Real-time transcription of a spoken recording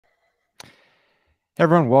Hey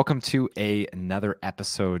everyone, welcome to another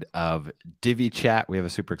episode of Divi Chat. We have a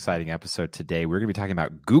super exciting episode today. We're going to be talking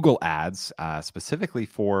about Google Ads, specifically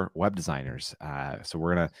for web designers. So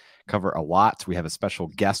we're going to cover a lot. We have a special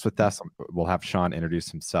guest with us. We'll have Sean introduce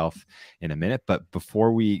himself in a minute. But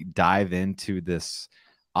before we dive into this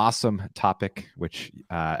awesome topic, which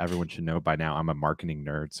everyone should know by now, I'm a marketing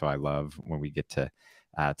nerd, so I love when we get to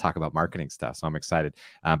talk about marketing stuff. So I'm excited.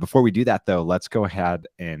 Before we do that, though, let's go ahead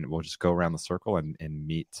and we'll just go around the circle and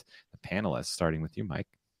meet the panelists, starting with you, Mike.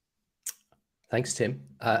 Thanks, Tim.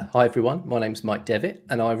 Hi, everyone. My name's Mike Devitt,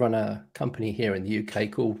 and I run a company here in the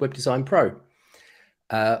UK called Web Design Pro,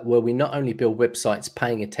 where we not only build websites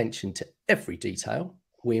paying attention to every detail,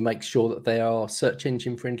 we make sure that they are search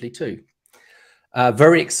engine friendly too.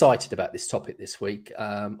 Very excited about this topic this week.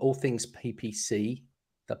 All things PPC,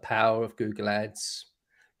 the power of Google Ads.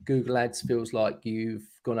 Google Ads feels like you've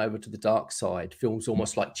gone over to the dark side, feels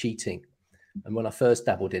almost like cheating. And when I first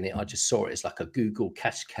dabbled in it, I just saw it as like a Google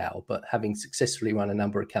cash cow. But having successfully run a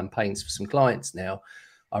number of campaigns for some clients now,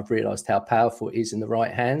 I've realized how powerful it is in the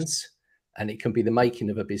right hands, and it can be the making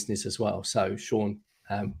of a business as well. So, Sean,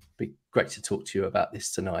 be great to talk to you about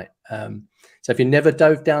this tonight. So if you never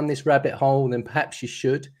dove down this rabbit hole, then perhaps you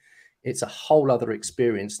should. It's a whole other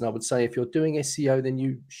experience. And I would say if you're doing SEO, then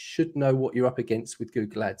you should know what you're up against with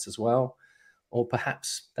Google Ads as well. Or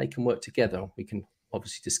perhaps they can work together. We can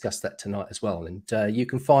obviously discuss that tonight as well. And you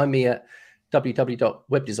can find me at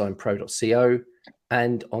www.webdesignpro.co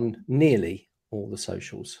and on nearly all the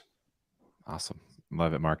socials. Awesome.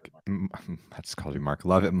 Love it, Mark. I just called you Mark.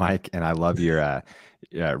 Love it, Mike. And I love your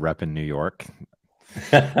rep in New York.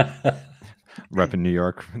 Rep in New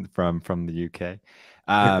York from the UK.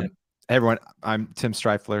 Hey everyone, I'm Tim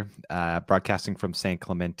Streifler, broadcasting from San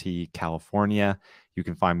Clemente, California. You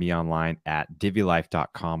can find me online at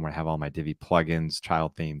divvylife.com, where I have all my Divi plugins,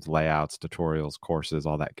 child themes, layouts, tutorials, courses,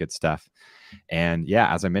 all that good stuff. And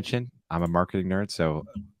yeah, as I mentioned, I'm a marketing nerd, so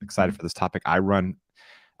excited for this topic. I run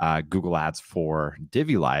Google Ads for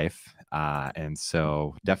Divi Life, and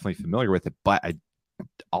so definitely familiar with it, but I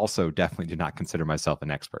also definitely do not consider myself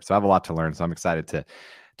an expert. So I have a lot to learn, so I'm excited to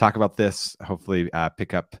talk about this, hopefully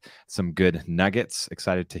pick up some good nuggets.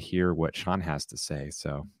 Excited to hear what Sean has to say.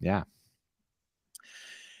 So yeah.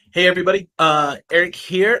 Hey everybody, Eric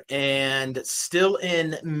here, and still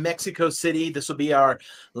in Mexico City. This will be our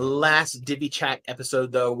last Divi Chat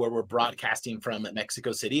episode, though, where we're broadcasting from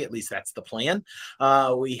Mexico City. At least that's the plan.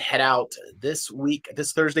 We head out this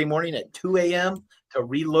Thursday morning at 2 a.m. to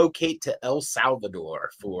relocate to El Salvador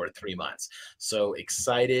for 3 months. So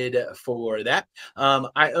excited for that.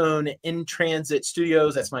 I own In Transit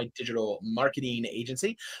Studios. That's my digital marketing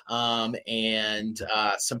agency. And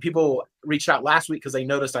some people reached out last week because they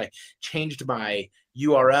noticed I changed my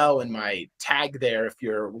URL and my tag there. If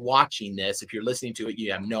you're watching this, if you're listening to it,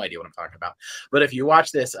 you have no idea what I'm talking about. But if you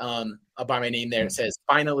watch this by my name there, it says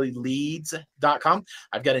finallyleads.com.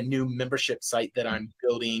 I've got a new membership site that I'm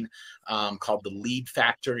building called the Lead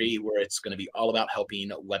Factory, where it's going to be all about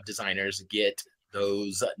helping web designers get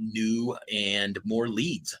those new and more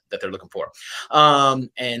leads that they're looking for.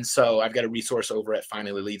 And so I've got a resource over at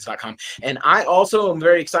finallyleads.com. And I also am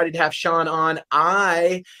very excited to have Sean on.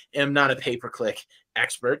 I am not a pay-per-click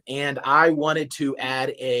expert, and I wanted to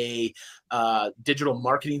add a digital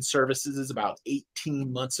marketing services about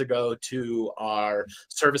 18 months ago to our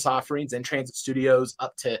service offerings. In Transit Studios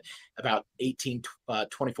up to about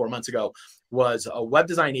 24 months ago was a web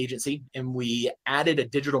design agency, and we added a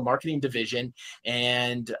digital marketing division,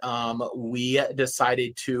 and we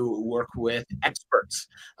decided to work with experts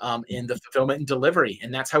in the fulfillment and delivery,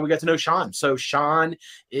 and that's how we got to know Sean. So Sean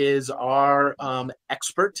is our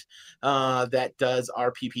expert that does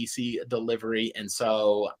our PPC delivery, and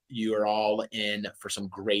so you are all in for some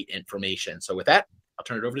great information. So with that, I'll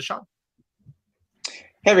turn it over to Sean.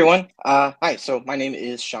 Hey everyone. Hi, so my name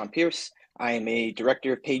is Sean Pierce. I am a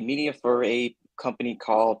director of paid media for a company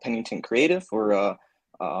called Pennington Creative. We're a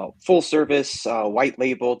full service white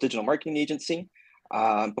label digital marketing agency.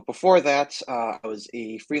 But before that, I was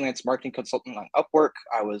a freelance marketing consultant on Upwork.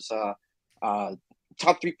 I was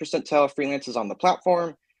top 3 percentile freelancers on the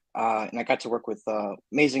platform. And I got to work with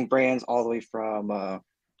amazing brands all the way from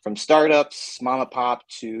startups, mom and pop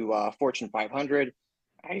to Fortune 500.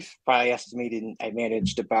 I probably estimated I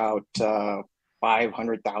managed about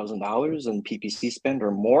 $500,000 in PPC spend or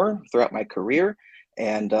more throughout my career,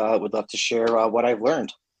 and would love to share what I've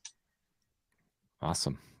learned.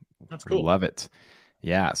 Awesome. That's cool. Love it.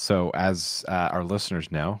 Yeah. So as our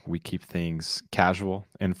listeners know, we keep things casual,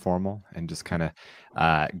 informal, and just kind of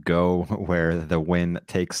go where the wind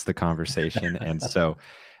takes the conversation. And so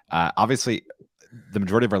obviously the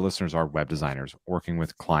majority of our listeners are web designers working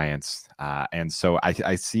with clients. And so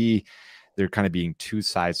I see there kind of being two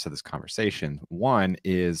sides to this conversation. One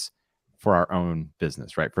is for our own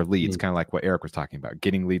business, right? For leads, kind of like what Eric was talking about,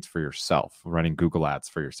 getting leads for yourself, running Google ads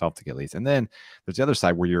for yourself to get leads. And then there's the other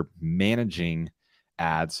side where you're managing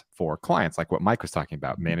ads for clients, like what Mike was talking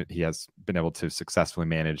about. He has been able to successfully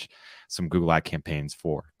manage some Google ad campaigns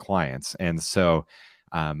for clients. And so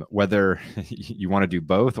whether you want to do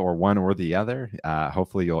both or one or the other,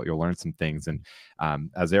 hopefully you'll learn some things. And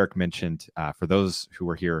as Eric mentioned, for those who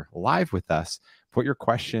are here live with us, put your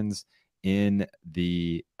questions in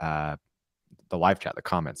the live chat, the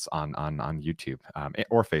comments on YouTube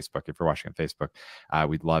or Facebook. If you're watching on Facebook,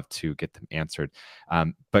 we'd love to get them answered.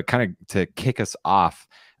 But kind of to kick us off,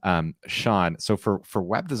 Sean, so for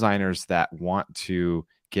web designers that want to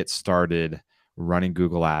get started running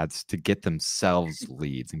Google ads to get themselves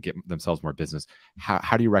leads and get themselves more business,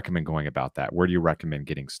 how do you recommend going about that? Where do you recommend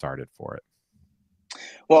getting started for it?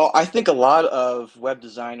 Well, I think a lot of web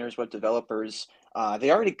designers, web developers, they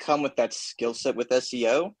already come with that skill set with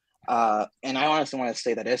SEO. And I honestly want to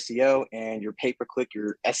say that SEO and your pay-per-click,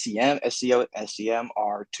 your SEO and SEM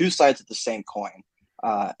are two sides of the same coin.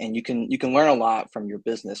 And you can learn a lot from your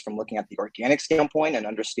business from looking at the organic standpoint and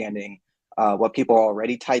understanding what people are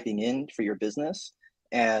already typing in for your business.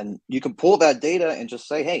 And you can pull that data and just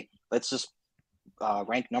say, hey, let's just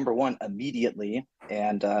rank number one immediately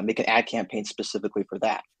and make an ad campaign specifically for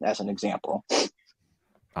that, as an example.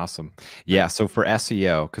 Awesome. Yeah. So for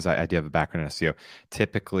SEO, because I do have a background in SEO,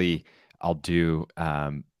 typically I'll do,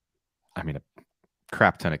 a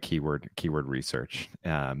crap ton of keyword research.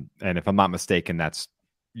 And if I'm not mistaken, that's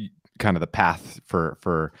kind of the path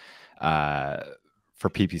for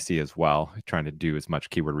PPC as well, trying to do as much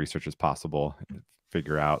keyword research as possible,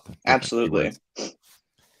 figure out. Absolutely.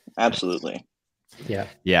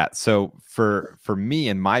 Yeah. So for me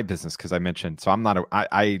and my business, because I mentioned, so I'm not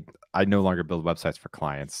I no longer build websites for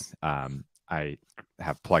clients. I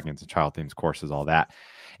have plugins and child themes, courses, all that.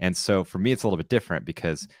 And so for me, it's a little bit different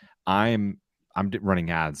because I'm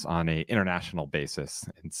running ads on an international basis.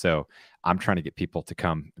 And so I'm trying to get people to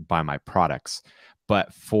come buy my products.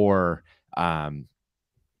 But for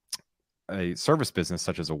a service business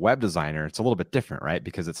such as a web designer, it's a little bit different, right?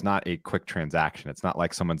 Because it's not a quick transaction. It's not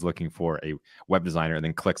like someone's looking for a web designer and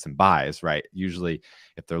then clicks and buys, right? Usually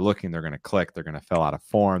if they're looking, they're going to click, they're going to fill out a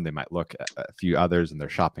form. They might look at a few others and they're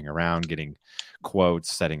shopping around, getting quotes,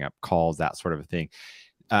 setting up calls, that sort of a thing.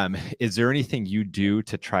 Is there anything you do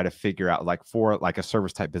to try to figure out, like for like a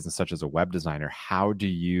service type business, such as a web designer, how do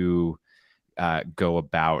you go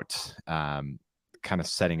about kind of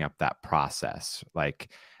setting up that process? Like,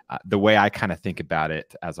 the way I kind of think about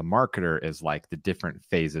it as a marketer is like the different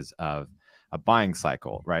phases of a buying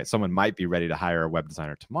cycle, right? Someone might be ready to hire a web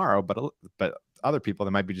designer tomorrow, but other people,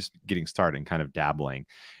 they might be just getting started and kind of dabbling.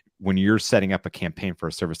 When you're setting up a campaign for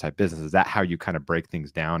a service type business, is that how you kind of break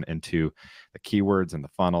things down into the keywords and the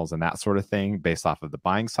funnels and that sort of thing based off of the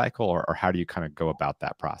buying cycle, or how do you kind of go about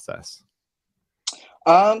that process?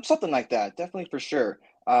 Something like that, definitely, for sure.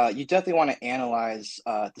 You definitely want to analyze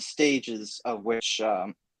the stages of which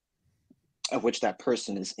that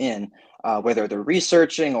person is in, whether they're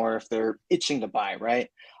researching or if they're itching to buy, right?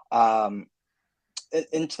 And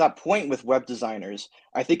to that point with web designers,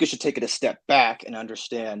 I think you should take it a step back and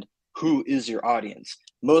understand who is your audience.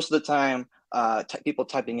 Most of the time, people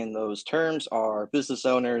typing in those terms are business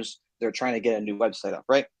owners. They're trying to get a new website up,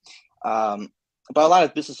 right? But a lot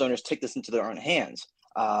of business owners take this into their own hands.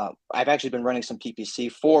 I've actually been running some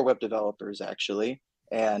PPC for web developers, actually.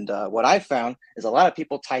 And what I found is a lot of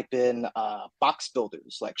people type in box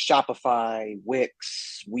builders like Shopify,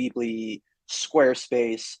 Wix, Weebly,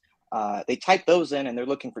 Squarespace. They type those in and they're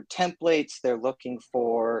looking for templates. They're looking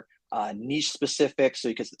for niche specific. So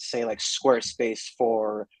you could say like Squarespace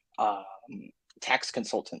for tax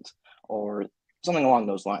consultant or something along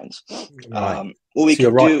those lines. Right. What we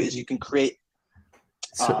can do is you can create.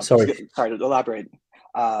 Sorry to elaborate.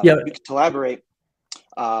 You can collaborate.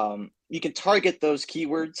 You can target those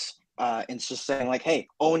keywords and just saying like, hey,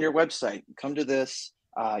 own your website, come to this.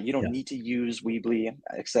 You don't need to use Weebly,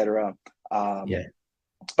 etc.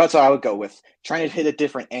 That's what I would go with, trying to hit a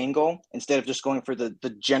different angle instead of just going for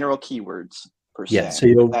the general keywords per se. Yeah, so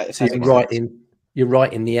you're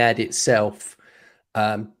writing the ad itself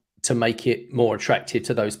to make it more attractive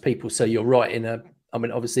to those people. So you're writing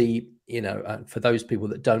obviously, for those people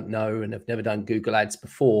that don't know and have never done Google Ads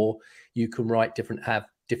before, you can write different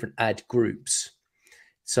ad groups.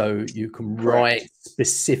 So you can write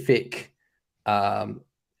specific,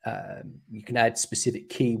 you can add specific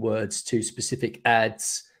keywords to specific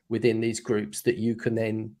ads within these groups that you can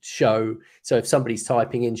then show. So if somebody's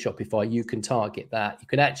typing in Shopify, you can target that. You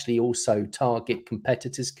can actually also target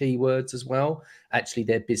competitors' keywords as well, actually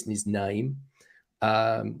their business name,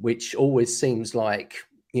 which always seems like,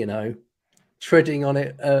 treading on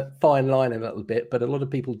it a fine line a little bit, but a lot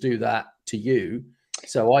of people do that to you.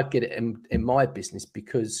 So I get it in my business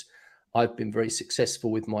because I've been very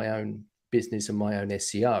successful with my own business and my own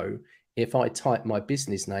SEO. If I type my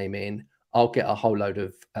business name in, I'll get a whole load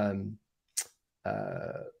of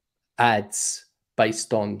ads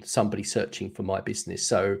based on somebody searching for my business.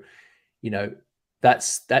 So,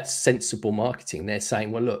 that's sensible marketing. They're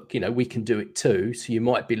saying, well, look, we can do it too. So you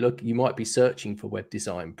might be searching for Web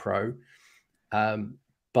Design Pro,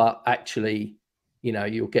 but actually,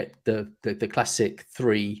 you'll get the classic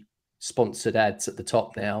 3 sponsored ads at the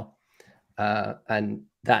top now. And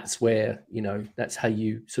that's where, that's how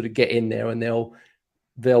you sort of get in there, and they'll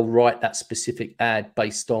write that specific ad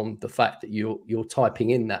based on the fact that you're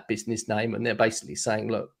typing in that business name, and they're basically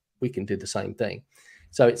saying, look, we can do the same thing.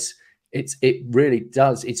 So it really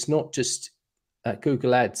does. It's not just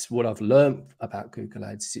Google Ads. What I've learned about Google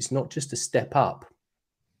Ads is it's not just a step up.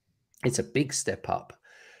 It's a big step up,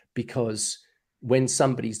 because when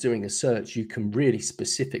somebody's doing a search, you can really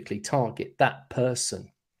specifically target that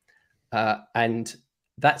person. And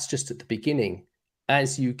that's just at the beginning.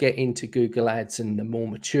 As you get into Google Ads and the more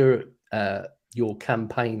mature your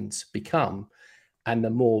campaigns become, and the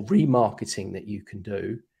more remarketing that you can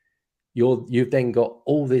do, you've then got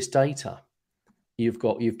all this data. You've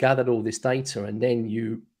gathered all this data, and then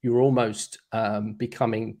you're almost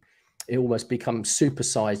it almost becomes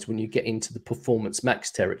supersized when you get into the performance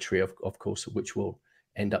max territory, of course, which we'll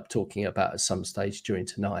end up talking about at some stage during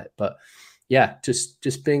tonight. But yeah,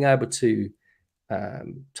 just being able to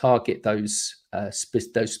target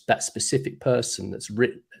that specific person that's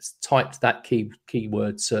typed that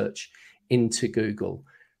keyword search into Google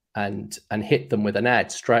and hit them with an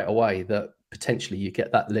ad straight away, that potentially you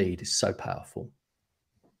get that lead, is so powerful.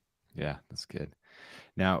 Yeah, that's good.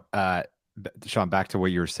 Now, Sean, back to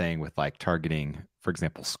what you were saying with like targeting, for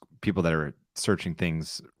example, people that are searching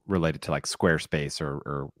things related to like Squarespace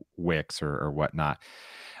or Wix or whatnot.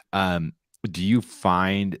 Do you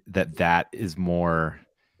find that is more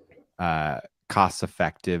cost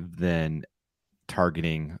effective than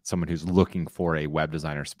targeting someone who's looking for a web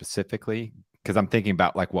designer specifically? Because I'm thinking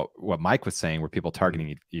about like what Mike was saying, where people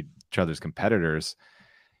targeting each other's competitors.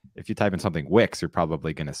 If you type in something Wix, you're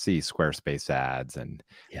probably going to see Squarespace ads and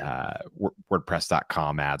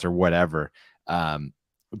WordPress.com ads or whatever.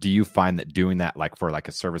 Do you find that doing that, like for like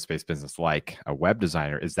a service-based business, like a web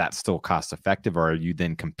designer, is that still cost effective, or are you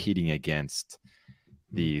then competing against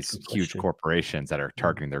these huge corporations that are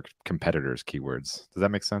targeting their competitors' keywords? Does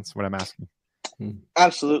that make sense, what I'm asking?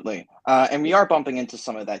 Absolutely. And we are bumping into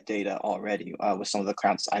some of that data already with some of the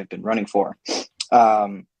accounts I've been running for.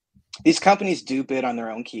 These companies do bid on their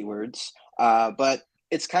own keywords, but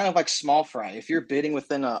it's kind of like small fry. If you're bidding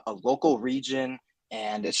within a local region,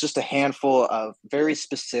 and it's just a handful of very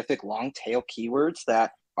specific long tail keywords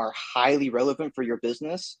that are highly relevant for your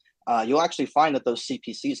business, you'll actually find that those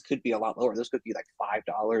CPCs could be a lot lower. Those could be like $5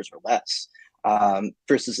 or less,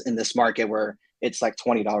 versus in this market where it's like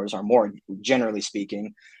 $20 or more, generally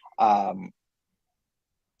speaking.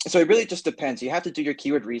 So it really just depends. You have to do your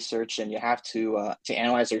keyword research, and you have to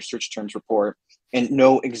analyze your search terms report and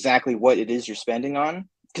know exactly what it is you're spending on.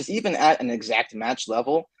 Because even at an exact match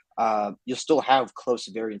level, you'll still have close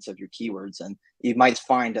variants of your keywords, and you might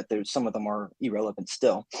find that some of them are irrelevant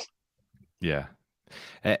still. Yeah.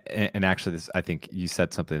 And actually, I think you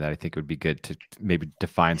said something that I think would be good to maybe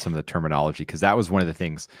define some of the terminology, because that was one of the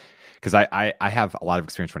things. Because I have a lot of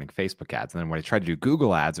experience running Facebook ads, and then when I tried to do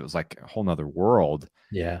Google ads, it was like a whole nother world.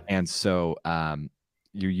 Yeah. And so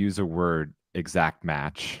you use a word exact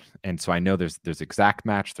match, and so I know there's exact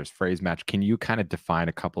match, there's phrase match. Can you kind of define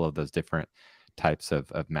a couple of those different types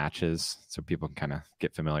of matches so people can kind of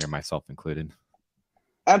get familiar, myself included?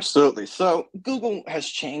 Absolutely. So Google has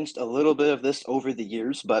changed a little bit of this over the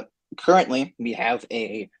years, but currently we have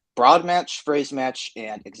a broad match, phrase match,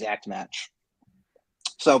 and exact match.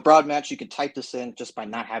 So broad match, you could type this in just by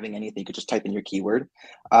not having anything. You could just type in your keyword.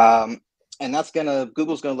 And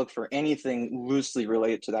Google's gonna look for anything loosely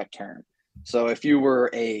related to that term. So if you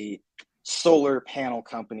were a solar panel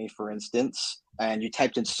company, for instance, and you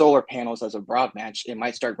typed in solar panels as a broad match, it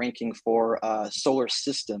might start ranking for solar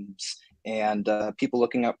systems and people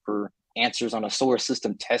looking up for answers on a solar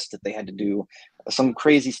system test that they had to do, some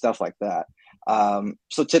crazy stuff like that.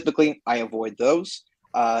 So typically I avoid those.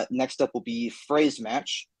 Next up will be phrase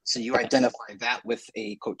match. So you identify that with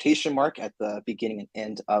a quotation mark at the beginning and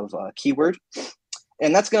end of a keyword.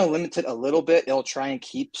 And that's going to limit it a little bit. It'll try and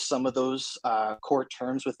keep some of those core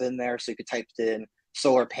terms within there. So you could type in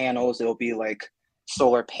solar panels. It'll be like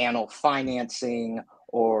solar panel financing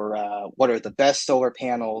or what are the best solar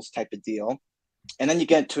panels type of deal. And then you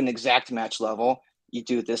get to an exact match level. You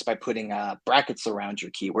do this by putting brackets around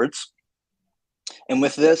your keywords. And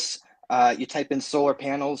with this, you type in solar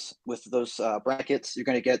panels with those brackets. You're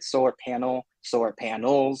going to get solar panel, solar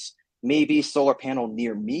panels, maybe solar panel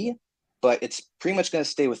near me, but it's pretty much going to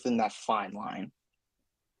stay within that fine line.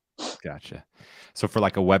 Gotcha. So for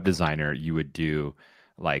like a web designer, you would do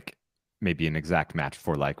like maybe an exact match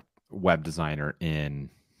for like web designer in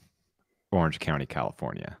Orange County,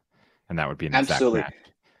 California. And that would be an exact match.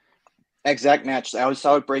 Exact match. I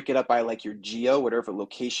would break it up by like your geo, whatever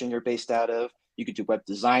location you're based out of. You could do web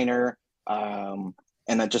designer, and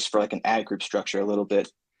then just for like an ad group structure, a little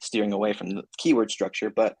bit steering away from the keyword structure.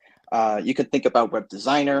 But you could think about web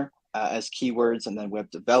designer as keywords, and then web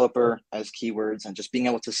developer as keywords, and just being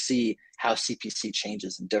able to see how CPC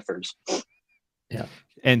changes and differs. Yeah.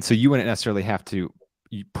 And so you wouldn't necessarily have to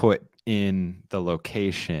put in the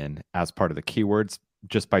location as part of the keywords.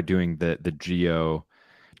 Just by doing the geo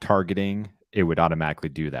targeting, it would automatically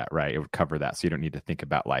do that, right? It would cover that. So you don't need to think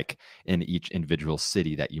about like in each individual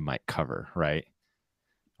city that you might cover, right?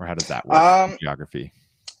 Or how does that work? Geography.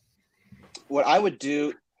 What I would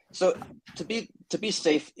do, so to be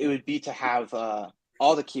safe, it would be to have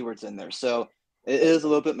all the keywords in there. So it is a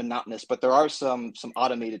little bit monotonous, but there are some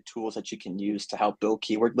automated tools that you can use to help build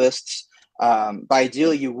keyword lists. But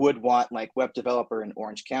ideally, you would want like web developer in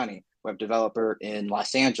Orange County, web developer in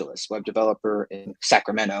Los Angeles, web developer in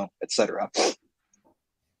Sacramento, etc.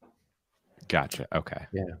 Gotcha. Okay.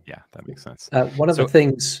 Yeah, that makes sense. One of the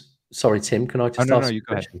things. Sorry, Tim. Can I just ask? No, you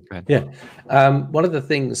go ahead. Yeah. One of the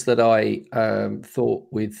things that I thought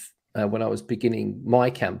with when I was beginning my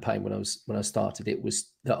campaign, when I started it,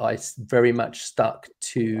 was that I very much stuck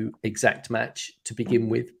to exact match to begin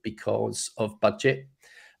with because of budget,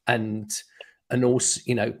 and also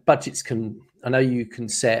budgets can. I know you can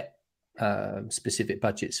set specific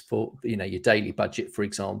budgets for your daily budget, for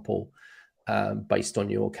example, based on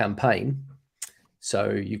your campaign.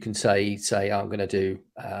 So you can say I'm going to do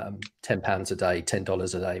 £10 a day,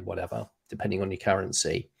 $10 a day, whatever, depending on your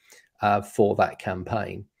currency for that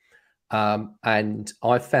campaign. And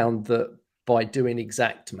I found that by doing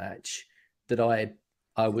exact match, that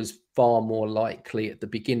I was far more likely at the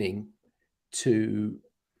beginning to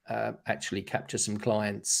actually capture some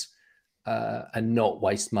clients and not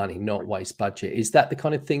waste money, not waste budget. Is that the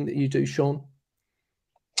kind of thing that you do, Sean?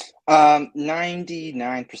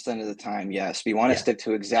 99% of the time, yes. We want to stick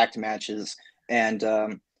to exact matches, and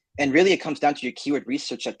really it comes down to your keyword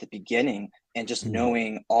research at the beginning and just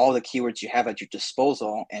knowing all the keywords you have at your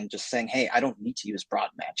disposal and just saying, hey, I don't need to use broad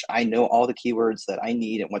match. I know all the keywords that I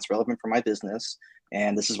need and what's relevant for my business,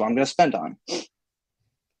 and this is what I'm going to spend on.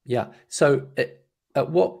 Yeah. So at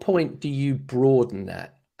what point do you broaden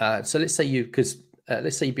that? So let's say you've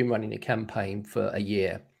been running a campaign for a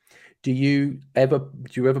year. Do you ever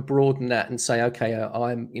broaden that and say, okay,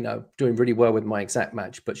 I'm doing really well with my exact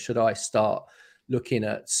match, but should I start looking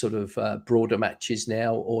at sort of broader matches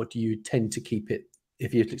now, or do you tend to keep it,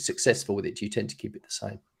 if you're successful with it, do you tend to keep it the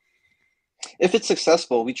same? If it's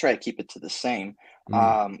successful, we try to keep it to the same.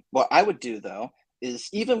 What I would do though is,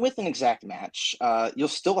 even with an exact match, you'll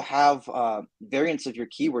still have variants of your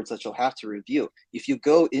keywords that you'll have to review. If you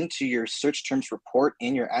go into your search terms report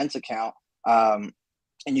in your ads account,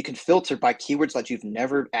 and you can filter by keywords that you've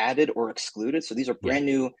never added or excluded. So these are brand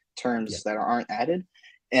new terms that aren't added.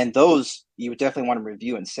 And those you would definitely want to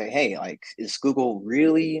review and say, hey, like, is Google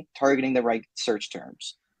really targeting the right search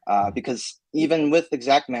terms? Because even with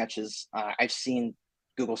exact matches, I've seen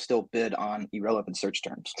Google still bid on irrelevant search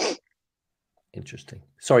terms. Interesting.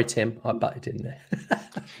 Sorry, Tim, I butted in there.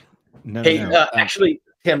 No. Actually,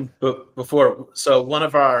 Tim, before, so one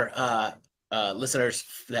of our listeners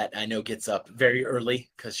that I know gets up very early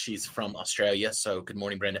because she's from Australia. So good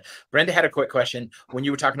morning, Brenda. Brenda had a quick question. When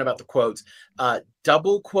you were talking about the quotes,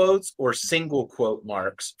 double quotes or single quote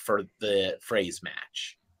marks for the phrase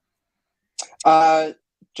match?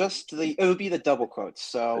 It would be the double quotes.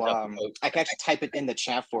 So I can actually type it in the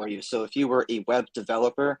chat for you. So if you were a web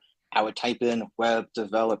developer, I would type in web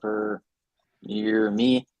developer near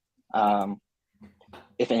me.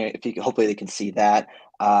 If you hopefully they can see that.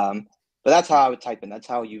 But that's how I would type in. That's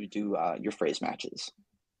how you do your phrase matches.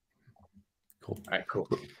 Cool. All right, cool.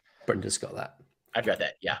 Brenda's got that. I've got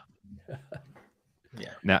that. Yeah.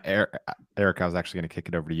 Yeah. Now, Eric, I was actually going to kick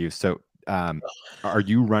it over to you. So are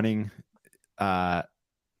you running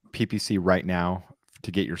PPC right now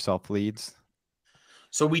to get yourself leads?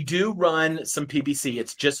 So we do run some PPC.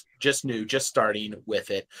 It's just new, just starting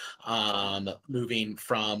with it. Moving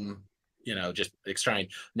from, just extracting.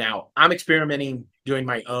 Now I'm experimenting doing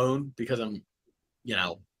my own because I'm,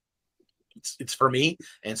 it's for me.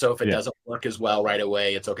 And so if it doesn't work as well right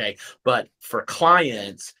away, it's okay. But for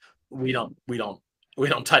clients, we don't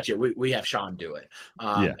touch it. We have Sean do it.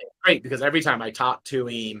 It's great because every time I talk to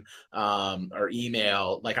him or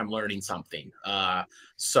email, like I'm learning something.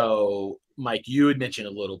 So Mike, you had mentioned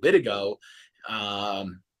a little bit ago,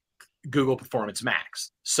 Google Performance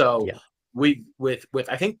Max. So we with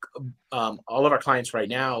I think all of our clients right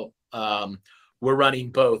now, we're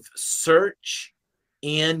running both search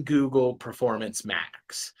and Google Performance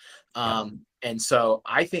Max. And so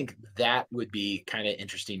I think that would be kind of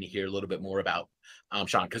interesting to hear a little bit more about,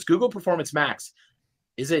 Sean, because Google Performance Max,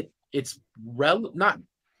 it's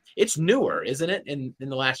newer, isn't it, in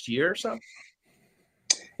the last year or so?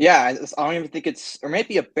 Yeah, I don't even think or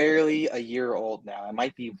maybe barely a year old now. It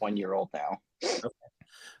might be 1 year old now.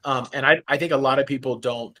 Okay. And I think a lot of people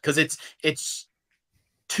don't, because it's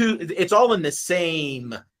all in the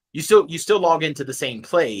same. You still log into the same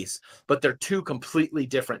place, but they're two completely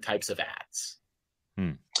different types of ads.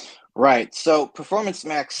 Right. So Performance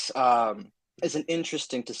Max is an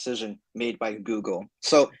interesting decision made by Google.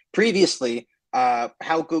 So previously,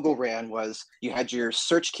 how Google ran was you had your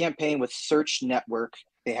search campaign with Search Network.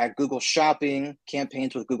 They had Google Shopping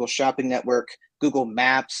campaigns with Google Shopping Network, Google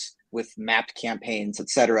Maps with Mapped campaigns,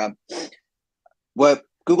 etc. What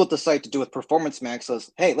Google decided to do with Performance Max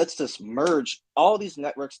was, hey, let's just merge all these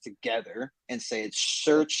networks together and say it's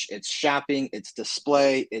search, it's shopping, it's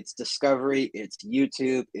display, it's discovery, it's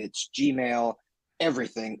YouTube, it's Gmail,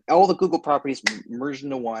 everything. All the Google properties merged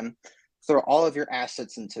into one. Throw all of your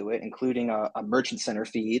assets into it, including a merchant center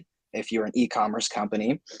feed if you're an e-commerce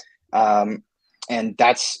company. And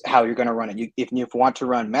that's how you're going to run it. If you want to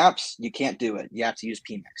run Maps, you can't do it. You have to use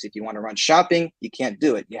PMax. If you want to run shopping, you can't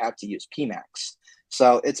do it. You have to use PMax.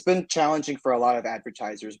 So it's been challenging for a lot of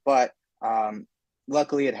advertisers, but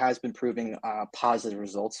luckily it has been proving positive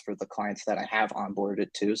results for the clients that I have onboarded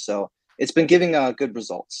it to. So it's been giving good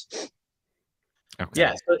results. Okay.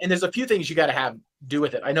 Yeah. So, and there's a few things you got to do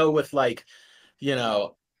with it. I know with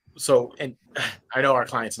so, and I know our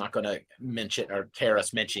client's not going to mention or care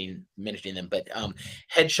us mentioning them, but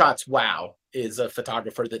Headshots Wow is a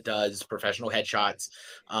photographer that does professional headshots.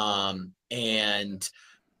 And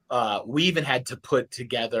we even had to put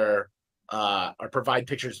together or provide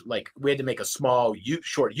pictures. Like we had to make a small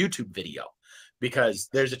short YouTube video because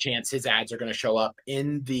there's a chance his ads are going to show up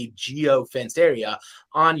in the geo-fenced area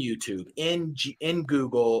on YouTube, in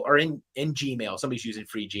Google, or in Gmail. Somebody's using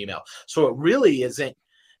free Gmail. So it really isn't.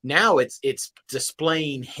 Now it's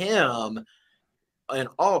displaying him in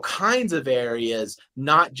all kinds of areas,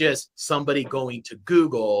 not just somebody going to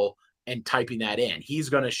Google and typing that in. He's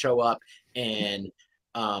going to show up and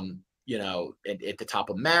at the top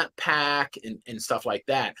of Map Pack and stuff like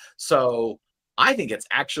that. So I think it's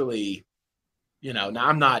actually, now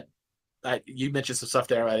I'm not, you mentioned some stuff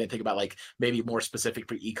there I didn't think about, like maybe more specific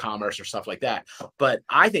for e-commerce or stuff like that. But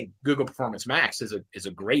I think Google Performance Max is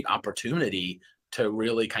a great opportunity to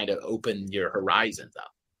really kind of open your horizons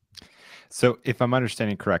up. So if I'm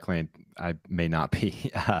understanding correctly, and I may not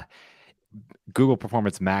be, Google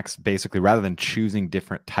Performance Max, basically, rather than choosing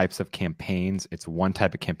different types of campaigns, it's one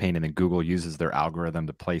type of campaign, and then Google uses their algorithm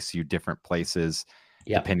to place you different places,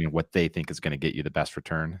 depending on what they think is going to get you the best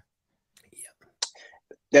return.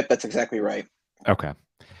 Yep, that's exactly right. Okay.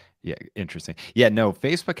 Yeah, interesting. Yeah, no,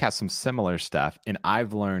 Facebook has some similar stuff, and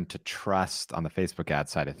I've learned to trust on the Facebook ad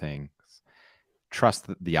side of things, trust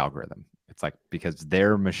the algorithm. It's like, because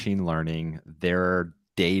their machine learning, their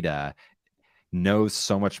data knows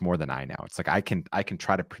so much more than I know. It's like I can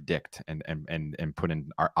try to predict and put in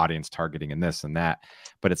our audience targeting and this and that,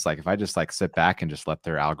 but it's like if I just like sit back and just let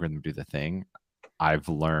their algorithm do the thing, I've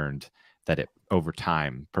learned that it over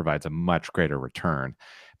time provides a much greater return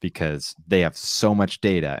because they have so much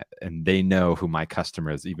data and they know who my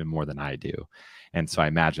customer is even more than I do. And so I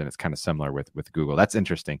imagine it's kind of similar with Google. That's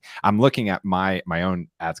interesting. I'm looking at my own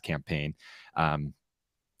ads campaign. I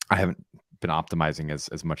haven't been optimizing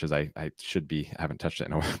as much as I should be. I haven't touched it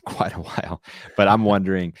in quite a while, but I'm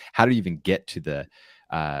wondering, how do you even get to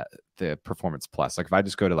the Performance Plus? Like if I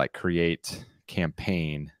just go to like create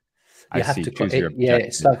campaign,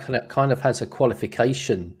 it's like it kind of has a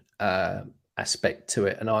qualification aspect to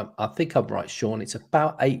it. And I think I'm right, Sean. It's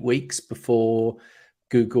about 8 weeks before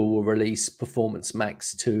Google will release Performance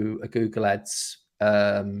Max to a Google Ads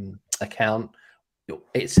account.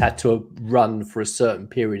 It's had to run for a certain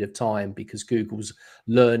period of time because Google's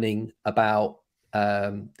learning about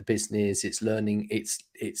the business, it's learning,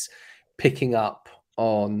 it's picking up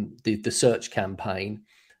on the search campaign,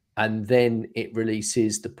 and then it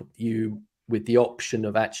releases you with the option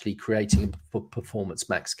of actually creating a Performance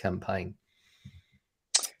Max campaign.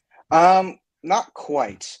 Not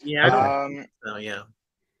quite. Yeah. Yeah.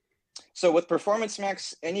 So with Performance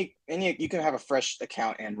Max, any you can have a fresh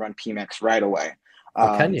account and run PMax right away.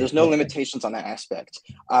 There's no limitations on that aspect.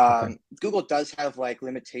 Google does have like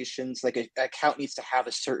limitations, like an account needs to have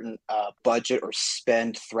a certain budget or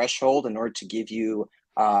spend threshold in order to give you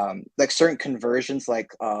like certain conversions,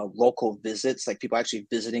 like local visits, like people actually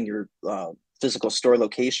visiting your physical store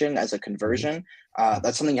location as a conversion.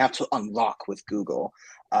 That's something you have to unlock with Google.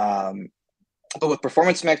 But with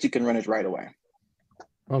Performance Max, you can run it right away.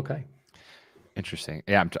 Okay. Interesting.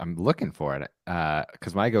 Yeah, I'm looking for it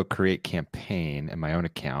because when I go create campaign in my own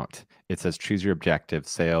account, it says choose your objective,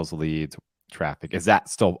 sales, leads, traffic. Is that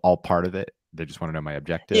still all part of it? They just want to know my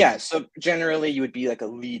objective. Yeah. So generally, you would be like a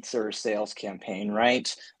leads or sales campaign,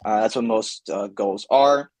 right? That's what most goals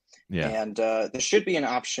are. Yeah. And there should be an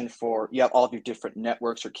option for all of your different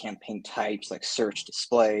networks or campaign types, like search,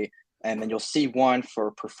 display, and then you'll see one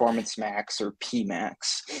for Performance Max or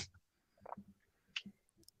PMax.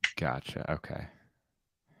 Gotcha. Okay.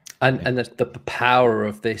 And the power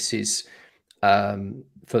of this is, from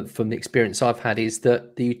the experience I've had, is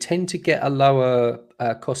that you tend to get a lower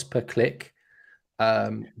cost per click.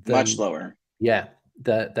 Much lower. Yeah,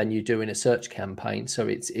 than you do in a search campaign. So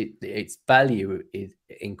its value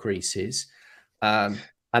increases, and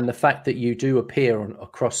the fact that you do appear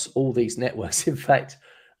across all these networks. In fact,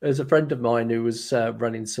 there's a friend of mine who was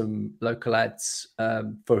running some local ads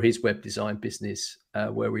for his web design business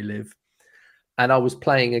where we live. And I was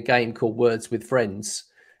playing a game called Words with Friends,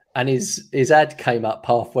 and his ad came up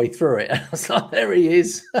halfway through it. I was like, there he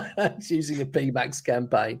is. He's using a PMax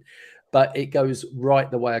campaign, but it goes right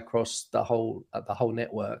the way across the whole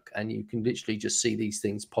network. And you can literally just see these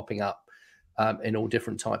things popping up in all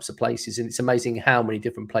different types of places. And it's amazing how many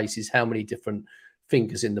different places, how many different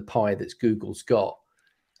fingers in the pie that Google's got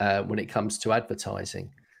when it comes to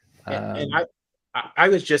advertising. And I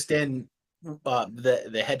was just in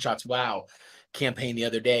the Headshots Wow campaign the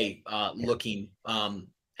other day, looking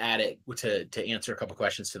at it to answer a couple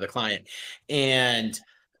questions to the client. And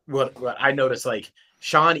what I noticed, like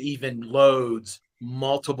Sean even loads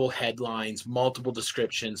multiple headlines, multiple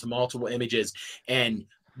descriptions, multiple images, and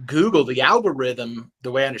Google, the algorithm,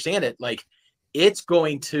 the way I understand it, like it's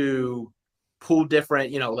going to pull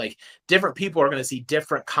different, like different people are going to see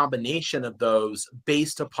different combination of those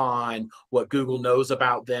based upon what Google knows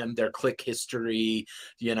about them, their click history,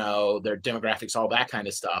 their demographics, all that kind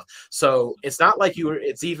of stuff. So it's not like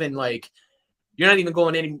it's even like you're not even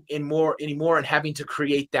going anymore and having to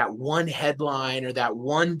create that one headline or that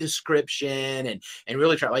one description and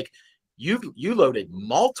really try, like you loaded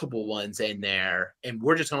multiple ones in there, and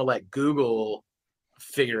we're just going to let Google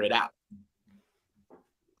figure it out.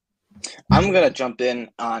 I'm going to jump in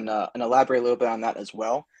on and elaborate a little bit on that as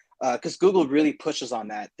well, because Google really pushes on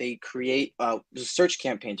that. They create search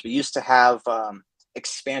campaigns. We used to have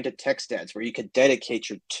expanded text ads where you could dedicate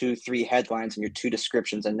your 2-3 headlines and your 2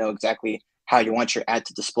 descriptions and know exactly how you want your ad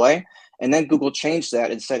to display. And then Google changed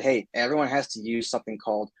that and said, hey, everyone has to use something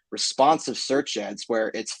called responsive search ads,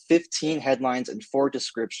 where it's 15 headlines and 4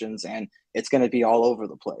 descriptions, and it's going to be all over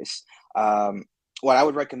the place. What I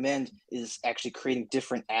would recommend is actually creating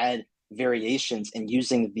different ad variations and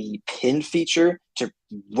using the pin feature to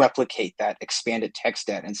replicate that expanded text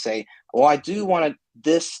ad and say, well, I do want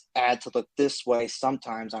this ad to look this way.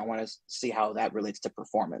 Sometimes I want to see how that relates to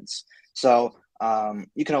performance. So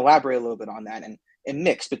you can elaborate a little bit on that and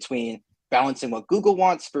mix between balancing what Google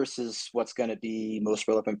wants versus what's going to be most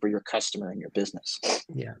relevant for your customer and your business.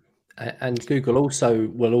 Yeah. And Google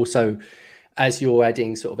will also, as you're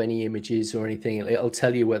adding sort of any images or anything, it'll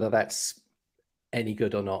tell you whether that's any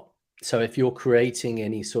good or not. So if you're creating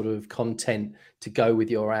any sort of content to go with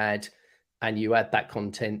your ad and you add that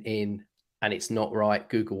content in and it's not right,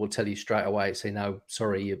 Google will tell you straight away, say, no,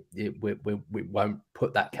 sorry, we won't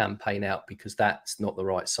put that campaign out because that's not the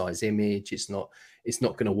right size image. It's not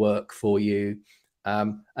going to work for you.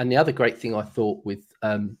 And the other great thing I thought with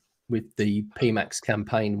the PMax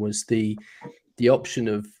campaign was the option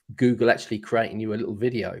of Google actually creating you a little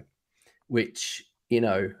video, which,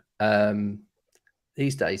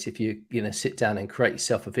 these days, if you sit down and create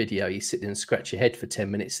yourself a video, you sit there and scratch your head for 10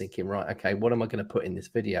 minutes thinking, right, okay, what am I going to put in this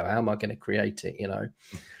video? How am I going to create it?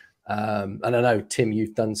 And I know, Tim,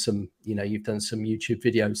 you've done some YouTube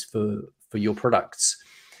videos for your products,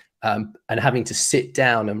 and having to sit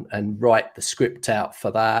down and write the script out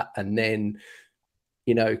for that, and then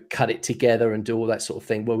cut it together and do all that sort of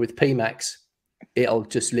thing. Well, with PMax, it'll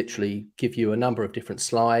just literally give you a number of different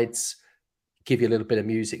slides, give you a little bit of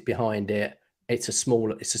music behind it. It's a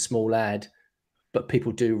small ad, but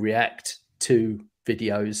people do react to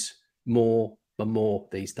videos more and more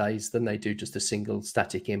these days than they do just a single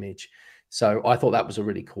static image. So I thought that was a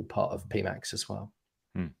really cool part of PMax as well.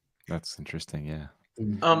 That's interesting. Yeah.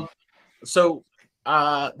 So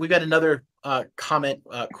we got another comment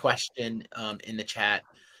question in the chat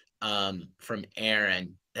from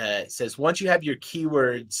Aaron. It says, once you have your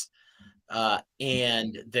keywords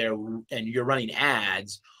and you're running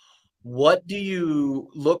ads, what do you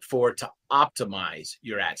look for to optimize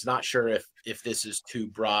your ads? Not sure if this is too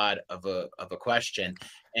broad of a question,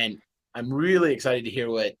 and I'm really excited to hear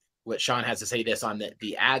what Sean has to say this on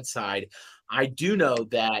the ad side. I do know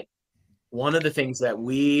that one of the things that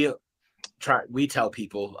we tell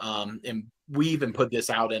people, and we even put this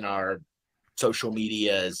out in our social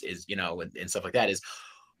medias is and stuff like that, is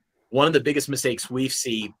one of the biggest mistakes we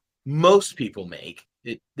see most people make.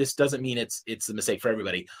 This doesn't mean it's a mistake for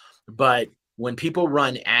everybody, but when people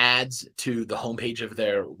run ads to the homepage of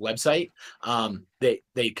their website,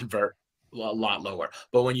 they convert a lot lower.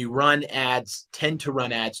 But when you tend to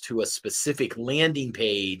run ads to a specific landing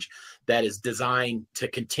page that is designed to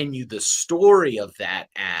continue the story of that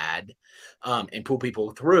ad and pull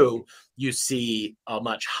people through, you see a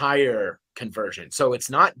much higher conversion. So it's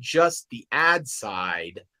not just the ad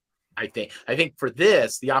side. I think for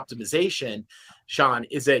this, the optimization, Sean,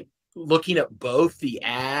 is it looking at both the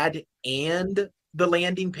ad and the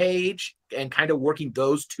landing page and kind of working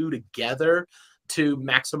those two together to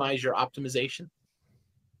maximize your optimization?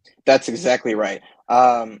 That's exactly right.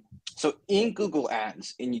 So in Google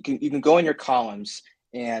Ads, and you can go in your columns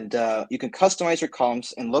and you can customize your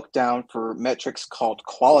columns and look down for metrics called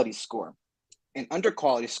quality score. And under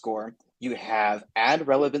quality score, you have ad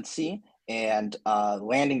relevancy and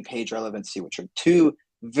landing page relevancy, which are two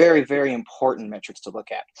very, very important metrics to look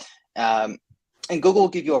at. And Google will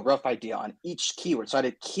give you a rough idea on each keyword. So at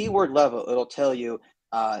a keyword level, it'll tell you,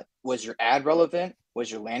 was your ad relevant?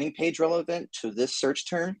 Was your landing page relevant to this search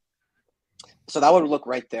term? So that would look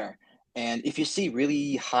right there. And if you see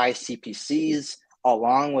really high CPCs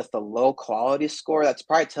along with the low quality score, that's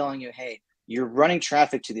probably telling you, hey, you're running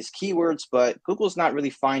traffic to these keywords, but Google's not really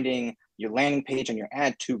finding your landing page and your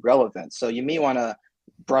ad too relevant. So you may want to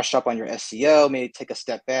brush up on your SEO, maybe take a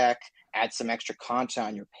step back, add some extra content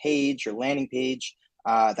on your page, your landing page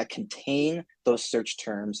that contain those search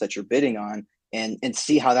terms that you're bidding on, and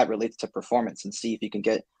see how that relates to performance, and see if you can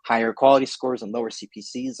get higher quality scores and lower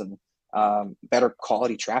CPCs and better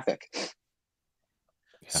quality traffic.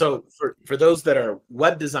 So for those that are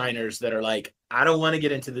web designers that are like, I don't want to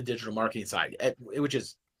get into the digital marketing side, which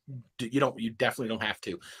is, you definitely don't have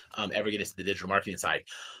to ever get into the digital marketing side.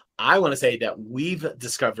 I want to say that we've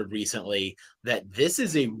discovered recently that this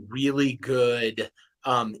is a really good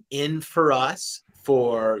in for us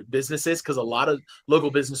for businesses, because a lot of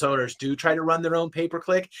local business owners do try to run their own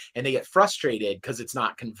pay-per-click and they get frustrated because it's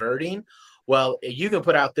not converting. Well, you can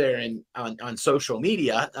put out there on social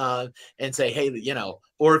media and say, hey,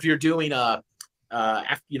 or if you're doing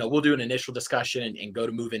we'll do an initial discussion and go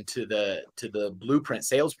to move into the blueprint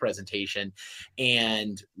sales presentation.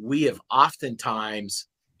 And we have oftentimes,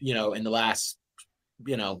 in the last,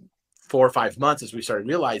 4 or 5 months, as we started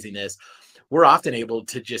realizing this, we're often able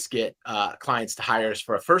to just get clients to hire us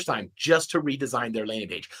for a first time just to redesign their landing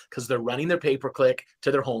page, because they're running their pay-per-click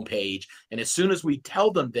to their homepage. And as soon as we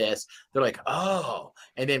tell them this, they're like, oh,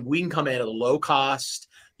 and then we can come in at a low cost,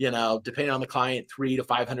 depending on the client, $300 to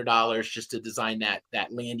 $500 just to design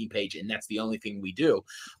that landing page. And that's the only thing we do.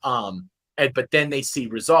 But then they see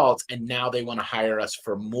results, and now they want to hire us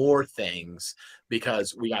for more things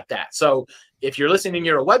because we got that. So if you're listening and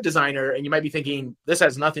you're a web designer and you might be thinking, this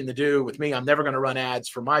has nothing to do with me, I'm never going to run ads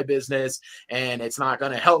for my business and it's not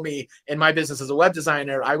going to help me in my business as a web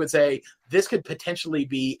designer, I would say this could potentially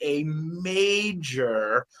be a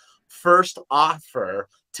major first offer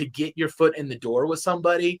to get your foot in the door with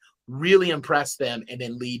somebody, really impress them, and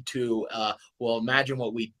then lead to, imagine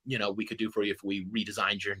what we could do for you if we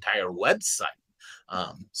redesigned your entire website.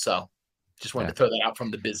 So just wanted to throw that out from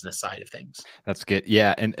the business side of things. That's good.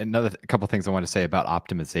 Yeah. And another couple of things I want to say about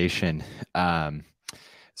optimization.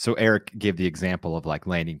 So Eric gave the example of like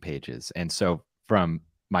landing pages. And so from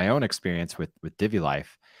my own experience with DiviLife,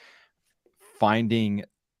 finding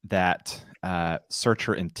that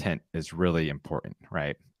searcher intent is really important,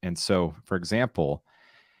 right? And so, for example,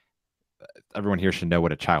 everyone here should know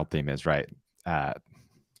what a child theme is, right?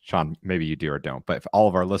 Sean, maybe you do or don't, but if all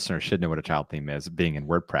of our listeners should know what a child theme is, being in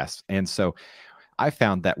WordPress. And so I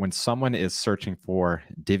found that when someone is searching for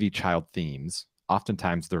Divi child themes,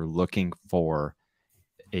 oftentimes they're looking for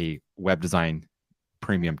a web design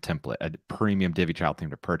premium template, a premium Divi child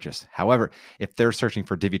theme to purchase. However, if they're searching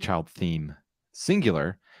for Divi child theme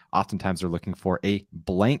singular, oftentimes they're looking for a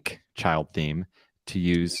blank child theme to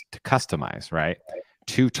use to customize, right?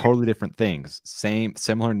 Two totally different things,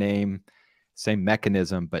 similar name, same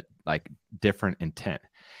mechanism, but like different intent.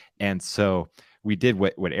 And so we did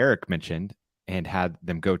what Eric mentioned and had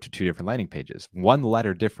them go to two different landing pages. One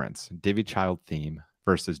letter difference, Divi child theme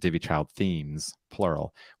versus Divi child themes,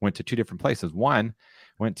 plural, went to two different places. One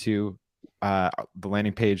went to the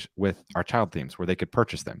landing page with our child themes where they could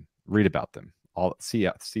purchase them, read about them, all see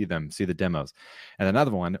them, see the demos. And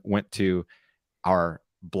another one went to our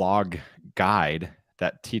blog guide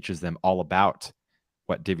that teaches them all about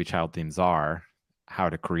what Divi child themes are, how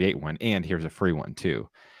to create one, and here's a free one too.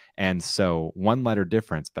 And so one letter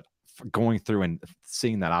difference, but going through and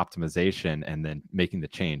seeing that optimization and then making the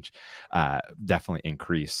change definitely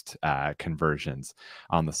increased conversions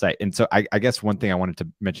on the site. And so I guess one thing I wanted to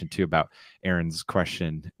mention too about Aaron's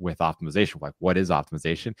question with optimization, like what is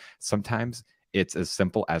optimization? Sometimes it's as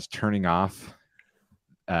simple as turning off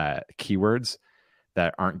keywords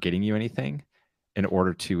that aren't getting you anything in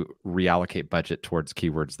order to reallocate budget towards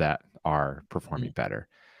keywords that are performing better.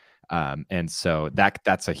 And so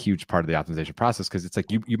that's a huge part of the optimization process, because it's like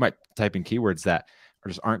you might type in keywords that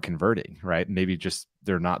just aren't converting, right? Maybe just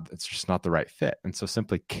it's just not the right fit. And so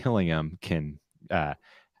simply killing them can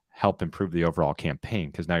help improve the overall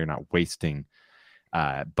campaign, because now you're not wasting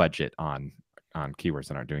budget on keywords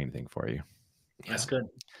that aren't doing anything for you. That's good.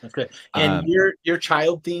 That's good. And your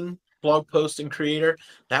child theme blog post and creator,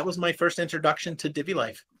 that was my first introduction to Divi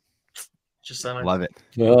Life. Just love it.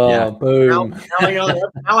 Oh, yeah. Boom.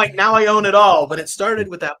 Now I own it all, but it started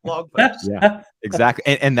with that blog post. Yeah,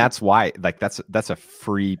 exactly. And that's why, like, that's a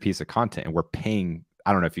free piece of content, and we're paying.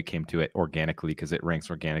 I don't know if you came to it organically, because it ranks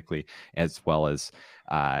organically as well as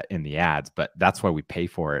in the ads, but that's why we pay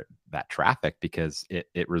for it, that traffic, because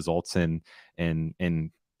it results in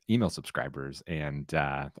email subscribers and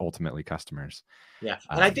ultimately customers. Yeah,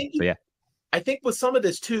 and I think I think with some of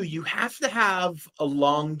this too, you have to have a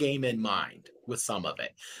long game in mind with some of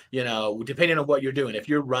it, depending on what you're doing. If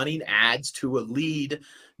you're running ads to a lead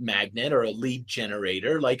magnet or a lead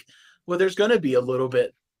generator, there's going to be a little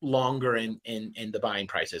bit longer in the buying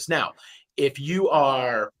prices. Now, if you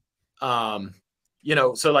are,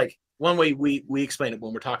 so like one way we explain it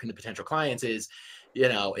when we're talking to potential clients is,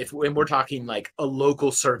 when we're talking like a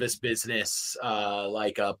local service business,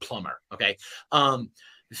 like a plumber, okay.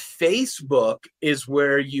 Facebook is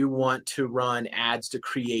where you want to run ads to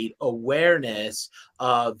create awareness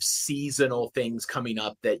of seasonal things coming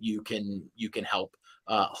up that you can help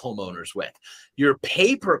homeowners with. Your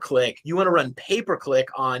pay-per-click, you want to run pay-per-click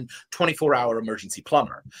on 24-hour emergency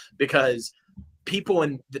plumber, because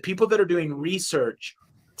the people that are doing research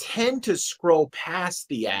tend to scroll past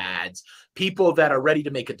the ads. People that are ready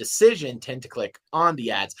to make a decision tend to click on the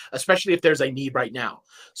ads, especially if there's a need right now.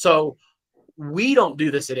 So we don't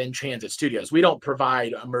do this at In-Transit Studios. We don't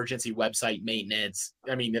provide emergency website maintenance.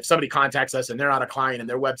 I mean, if somebody contacts us and they're not a client and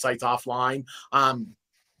their website's offline,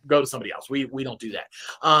 go to somebody else. We don't do that.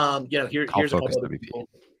 Here's Focus WP.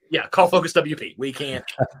 Yeah, call Focus WP. We can't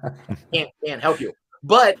help you.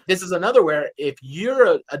 But this is another where if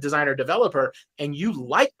you're a designer developer and you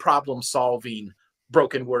like problem solving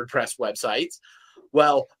broken WordPress websites,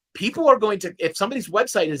 well, people are going to, if somebody's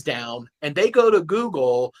website is down and they go to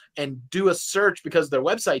Google and do a search because their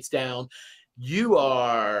website's down,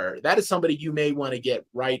 that is somebody you may want to get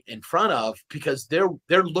right in front of, because they're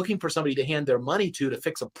looking for somebody to hand their money to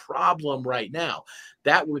fix a problem right now.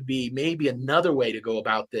 That would be maybe another way to go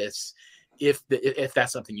about this if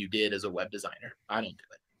that's something you did as a web designer. I don't do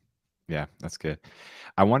it. Yeah, that's good.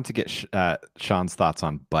 I wanted to get Sean's thoughts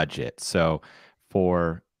on budget. So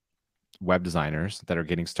for web designers that are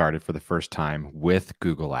getting started for the first time with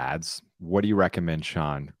Google Ads, what do you recommend,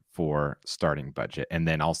 Sean, for starting budget? And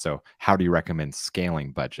then also, how do you recommend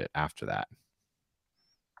scaling budget after that?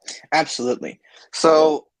 Absolutely.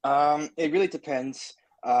 So it really depends.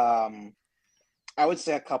 I would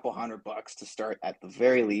say a couple $100 to start at the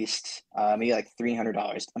very least, maybe like $300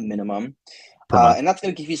 a minimum. And that's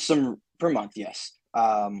going to give you some per month. Yes.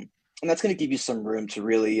 And that's going to give you some room to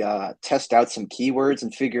really test out some keywords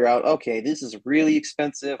and figure out, okay, this is really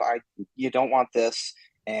expensive. You don't want this.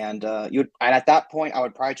 And at that point, I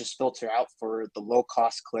would probably just filter out for the low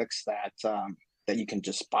cost clicks that you can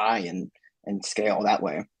just buy and scale that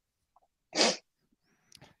way.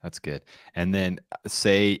 That's good. And then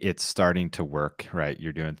say it's starting to work, right?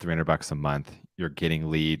 You're doing $300 a month. You're getting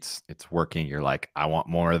leads. It's working. You're like, I want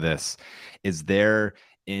more of this. Is there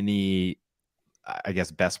any, I guess,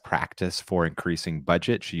 best practice for increasing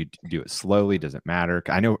budget? Should you do it slowly? Does it matter?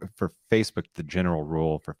 I know for Facebook, the general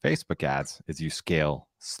rule for Facebook ads is you scale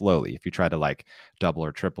slowly. If you try to like double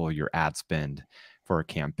or triple your ad spend for a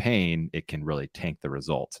campaign, it can really tank the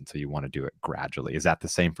results. And so you want to do it gradually. Is that the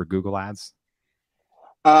same for Google ads?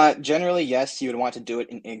 Generally, yes, you would want to do it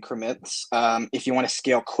in increments. If you want to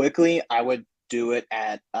scale quickly, I would do it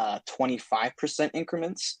at 25%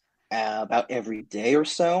 increments, about every day or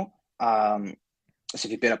so. So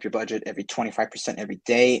if you bid up your budget every 25% every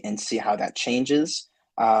day and see how that changes,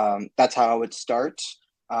 that's how I would start.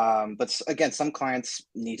 But again, some clients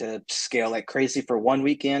need to scale like crazy for one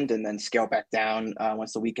weekend and then scale back down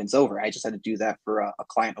once the weekend's over. I just had to do that for a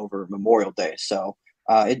client over Memorial Day. So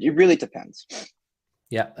it really depends.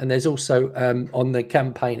 Yeah, and there's also on the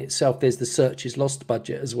campaign itself, there's the searches lost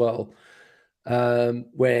budget as well,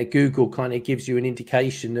 where Google kind of gives you an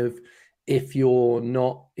indication of if you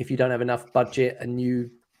don't have enough budget and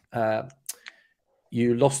you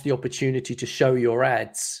lost the opportunity to show your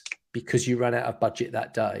ads because you ran out of budget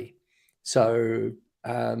that day. So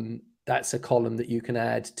that's a column that you can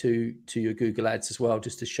add to your Google ads as well,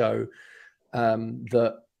 just to show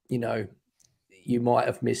that, you might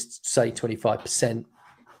have missed, say, 25%.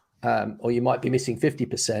 Or you might be missing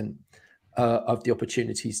 50% of the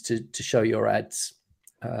opportunities to show your ads.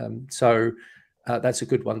 So that's a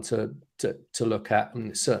good one to look at,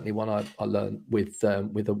 and it's certainly one I learned with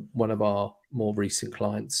one of our more recent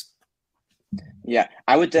clients. Yeah,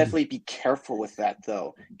 I would definitely be careful with that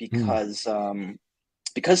though, because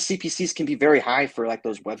CPCs can be very high for like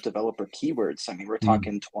those web developer keywords. I mean, we're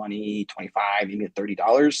talking $20, $25, even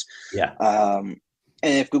 $30. Yeah.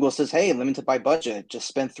 And if Google says, hey, limited by budget, just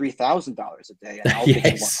spend $3,000 a day and I'll get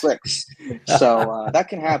you more clicks. So that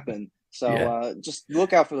can happen. So just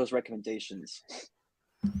look out for those recommendations.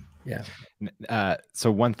 Yeah.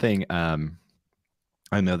 So one thing, I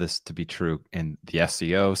know this to be true in the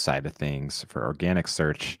SEO side of things for organic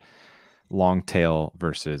search, long tail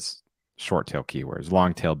versus short tail keywords,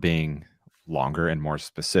 long tail being longer and more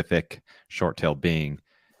specific, short tail being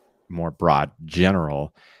more broad,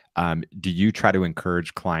 general. Do you try to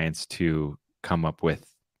encourage clients to come up with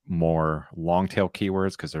more long tail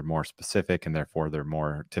keywords because they're more specific and therefore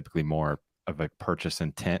they're typically more of a purchase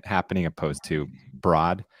intent happening opposed to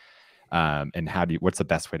broad? And what's the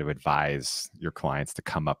best way to advise your clients to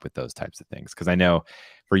come up with those types of things? Because I know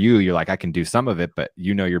for you, you're like, I can do some of it, but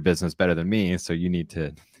you know your business better than me. So you need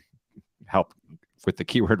to help with the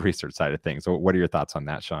keyword research side of things. So what are your thoughts on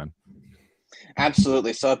that, Sean?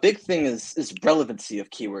 Absolutely. So a big thing is relevancy of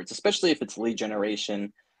keywords, especially if it's lead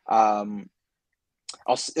generation. I'm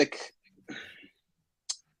sorry,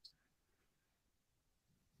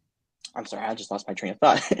 I just lost my train of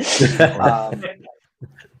thought.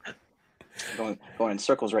 Going in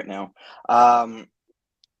circles right now.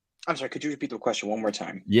 I'm sorry, could you repeat the question one more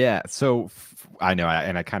time? Yeah, so I know,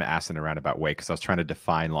 and I kind of asked in a roundabout way because I was trying to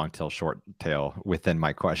define long tail, short tail within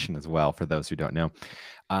my question as well, for those who don't know.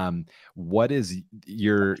 What is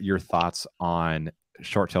your thoughts on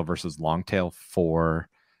short tail versus long tail for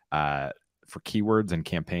keywords and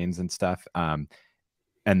campaigns and stuff? And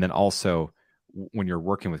then also, when you're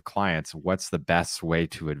working with clients, what's the best way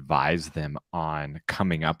to advise them on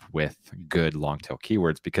coming up with good long tail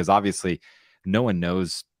keywords? Because obviously no one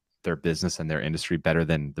knows their business and their industry better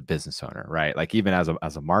than the business owner, right? Like even as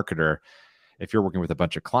a marketer, if you're working with a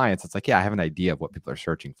bunch of clients, it's like, yeah, I have an idea of what people are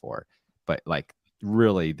searching for, but like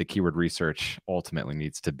really the keyword research ultimately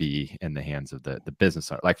needs to be in the hands of the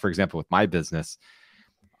business owner. Like for example, with my business,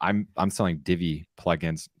 I'm selling Divi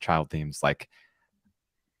plugins, child themes, like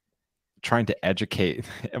trying to educate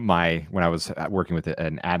when I was working with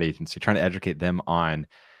an ad agency, trying to educate them on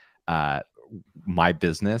my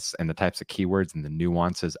business and the types of keywords and the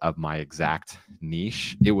nuances of my exact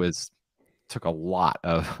niche. Took a lot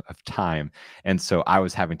of time. And so I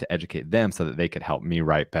was having to educate them so that they could help me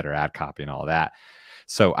write better ad copy and all that.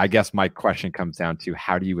 So I guess my question comes down to,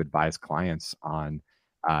 how do you advise clients on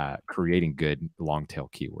creating good long tail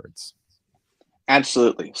keywords?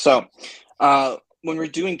 Absolutely. So when we're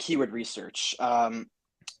doing keyword research,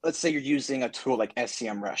 let's say you're using a tool like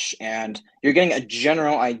SEMrush and you're getting a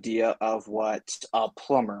general idea of what a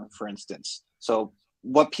plumber, for instance. So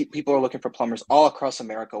what people are looking for plumbers all across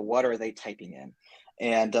America, what are they typing in?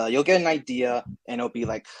 And you'll get an idea, and it'll be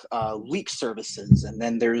like leak services. And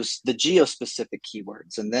then there's the geo-specific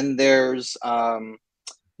keywords. And then there's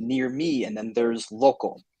near me, and then there's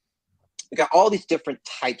local. We got all these different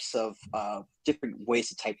types of different ways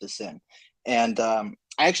to type this in. And I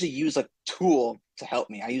actually use a tool to help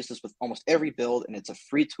me. I use this with almost every build, and it's a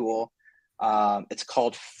free tool. It's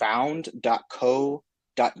called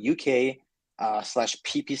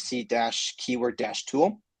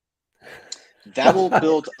found.co.uk/ppc-keyword-tool. That will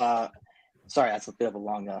build, sorry, that's a bit of a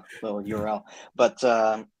long little URL, but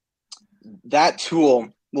that tool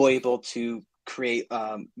will be able to create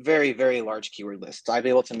very, very large keyword lists. I've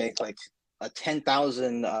been able to make like a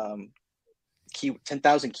 10,000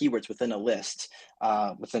 keywords within a list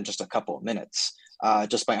within just a couple of minutes,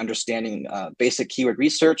 just by understanding basic keyword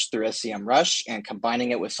research through SEMrush and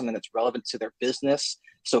combining it with something that's relevant to their business.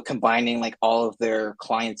 So combining like all of their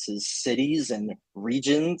clients' cities and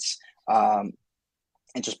regions, and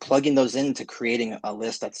just plugging those into creating a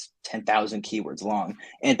list that's 10,000 keywords long.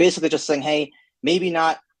 And basically just saying, hey, maybe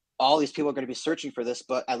not all these people are going to be searching for this,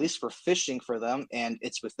 but at least we're fishing for them, and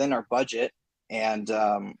it's within our budget, and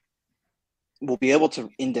we'll be able to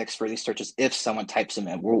index for these searches if someone types them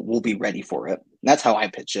in. We'll be ready for it. And that's how I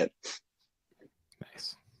pitch it.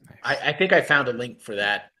 Nice. I think I found a link for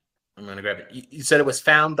that. I'm going to grab it. You said it was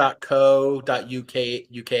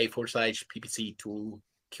found.co.uk/PPC tool,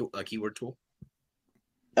 keyword tool.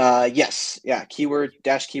 Yes. Yeah.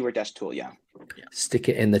 Keyword-tool. Yeah. Stick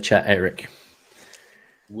it in the chat, Eric.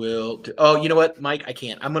 Oh, you know what, Mike? I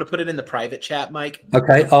can't. I'm going to put it in the private chat, Mike.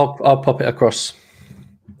 Okay, I'll pop it across.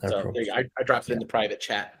 No so problem. there you go. I dropped it in the private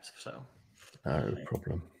chat. So no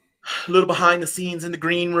problem. A little behind the scenes in the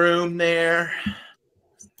green room there.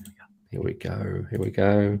 Here we go. Here we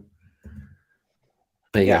go.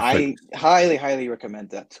 Yeah, I highly, highly recommend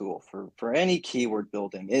that tool for any keyword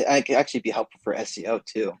building. It can actually be helpful for SEO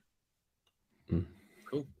too.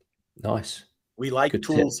 Cool. Nice. We like Good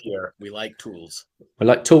tools tip. here. We like tools. We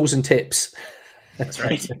like tools and tips. That's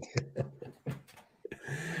right.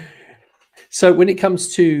 So when it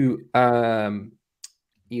comes to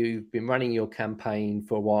you've been running your campaign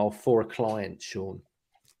for a while for a client, Sean,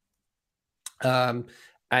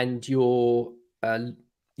 and you're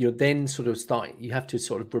then sort of you have to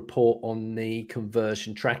sort of report on the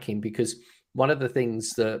conversion tracking, because one of the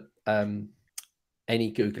things that any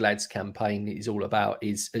Google Ads campaign is all about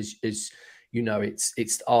is you know,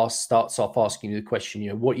 starts off asking you the question, you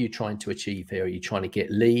know, what are you trying to achieve here? Are you trying to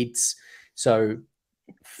get leads? So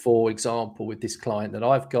for example, with this client that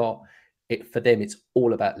I've got, for them, it's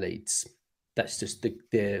all about leads. That's just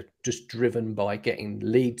they're just driven by getting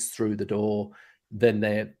leads through the door. Then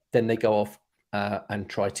they go off and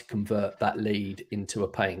try to convert that lead into a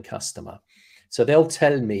paying customer. So they'll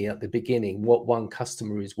tell me at the beginning what one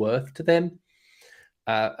customer is worth to them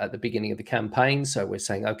at the beginning of the campaign. So we're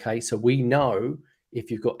saying, okay, so we know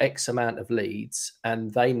if you've got X amount of leads,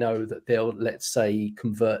 and they know that they'll, let's say,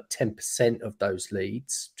 convert 10% of those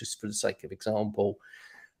leads, just for the sake of example.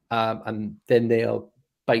 And then they're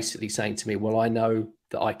basically saying to me, well, I know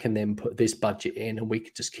that I can then put this budget in and we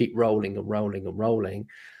can just keep rolling and rolling and rolling.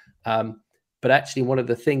 But actually, one of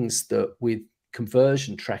the things that with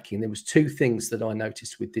conversion tracking, there was two things that I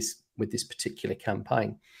noticed with this particular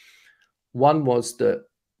campaign. One was that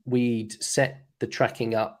we'd set the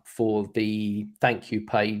tracking up for the thank you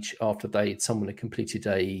page after someone had completed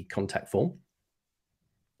a contact form.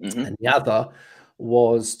 Mm-hmm. And the other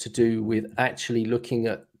was to do with actually looking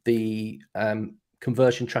at the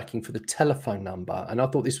conversion tracking for the telephone number. And I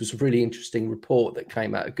thought this was a really interesting report that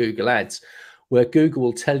came out of Google Ads, where Google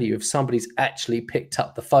will tell you if somebody's actually picked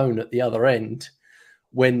up the phone at the other end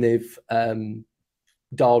when they've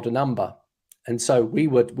dialed a number. And so we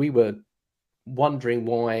were wondering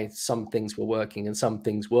why some things were working and some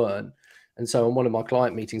things weren't. And so on one of my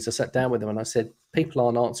client meetings, I sat down with them and I said, people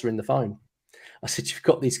aren't answering the phone. I said, you've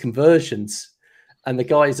got these conversions, and the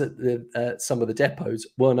guys at some of the depots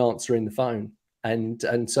weren't answering the phone.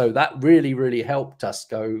 And so that really, really helped us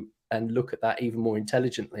go and look at that even more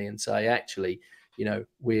intelligently and say, actually, you know,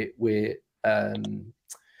 we're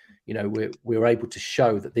able to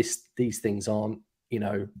show that these things aren't, you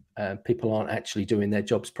know, people aren't actually doing their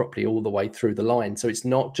jobs properly all the way through the line. So it's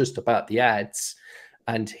not just about the ads.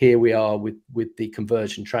 And here we are with the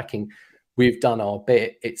conversion tracking. We've done our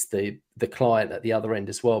bit. It's the client at the other end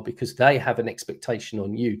as well, because they have an expectation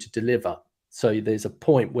on you to deliver. So there's a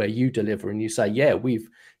point where you deliver and you say, yeah, we've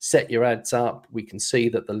set your ads up. We can see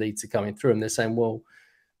that the leads are coming through, and they're saying, well,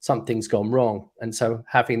 something's gone wrong. And so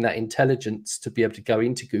having that intelligence to be able to go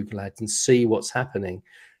into Google Ads and see what's happening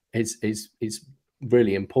is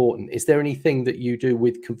really important. Is there anything that you do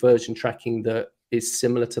with conversion tracking that is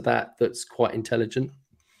similar to that, that's quite intelligent?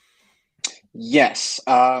 Yes.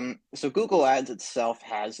 So Google Ads itself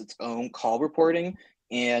has its own call reporting,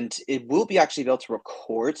 and it will be actually able to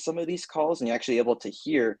record some of these calls, and you're actually able to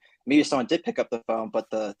hear maybe someone did pick up the phone, but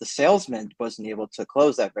the salesman wasn't able to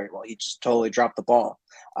close that very well. He just totally dropped the ball.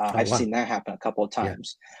 I've seen that happen a couple of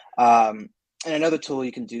times. And another tool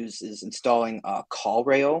you can do is installing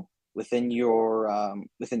CallRail within your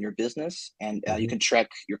business, and you can track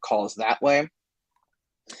your calls that way.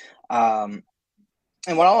 And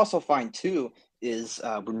what I'll also find too is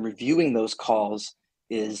when reviewing those calls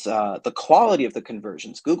is the quality of the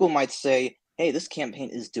conversions. Google might say, hey, this campaign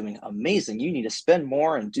is doing amazing. You need to spend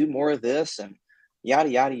more and do more of this and yada,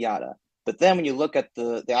 yada, yada. But then when you look at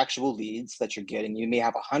the actual leads that you're getting, you may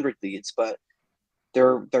have 100 leads, but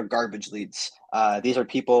they're garbage leads. These are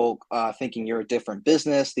people thinking you're a different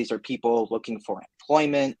business. These are people looking for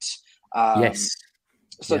employment.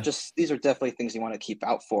 So just these are definitely things you want to keep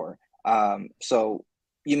out for. So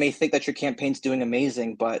you may think that your campaign's doing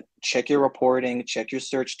amazing, but check your reporting, check your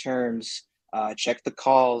search terms, check the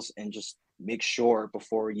calls, and just make sure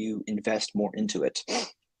before you invest more into it.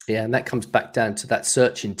 Yeah, and that comes back down to that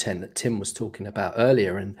search intent that Tim was talking about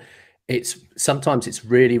earlier. And sometimes it's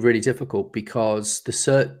really, really difficult because the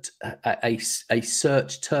a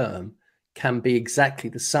search term can be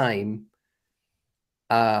exactly the same.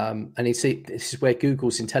 And this is where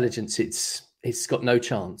Google's intelligence, it's got no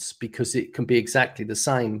chance, because it can be exactly the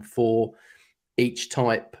same for each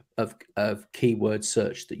type of keyword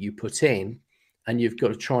search that you put in, and you've got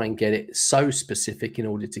to try and get it so specific in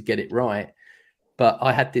order to get it right. But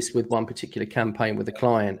I had this with one particular campaign with a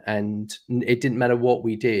client, and it didn't matter what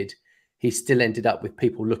we did, he still ended up with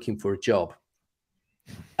people looking for a job.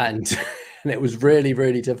 And it was really,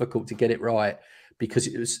 really difficult to get it right, because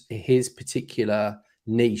it was his particular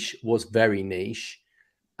niche was very niche.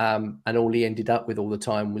 And all he ended up with all the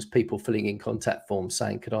time was people filling in contact forms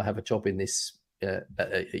saying, could I have a job in this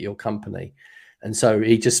at your company? And so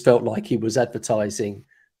he just felt like he was advertising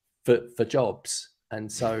for jobs.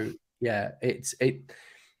 And so, yeah, it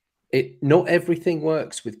not everything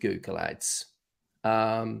works with Google Ads.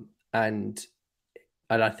 And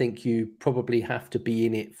I think you probably have to be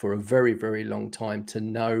in it for a very, very long time to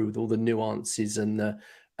know all the nuances and the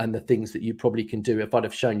things that you probably can do. If I'd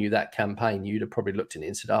have shown you that campaign, you'd have probably looked at it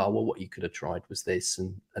and said, oh, well, what you could have tried was this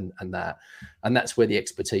and that. And that's where the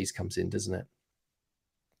expertise comes in, doesn't it?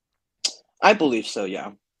 I believe so,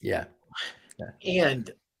 yeah. Yeah. And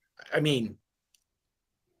I mean,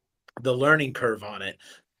 the learning curve on it,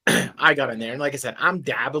 I got in there. And like I said, I'm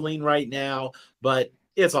dabbling right now, but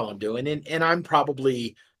it's all I'm doing. And I'm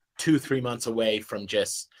probably 2-3 months away from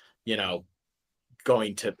just,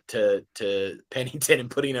 going to Pennington and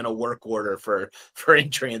putting in a work order for In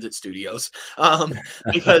Transit Studios,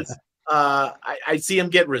 because I see them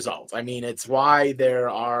get results. I mean, it's why they're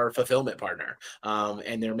our fulfillment partner,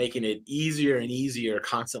 and they're making it easier and easier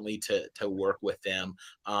constantly to work with them.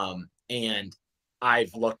 And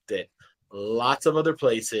I've looked at lots of other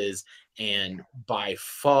places, and by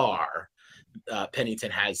far,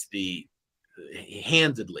 Pennington has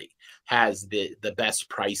handedly has the best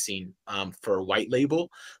pricing for white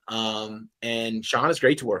label, and Sean is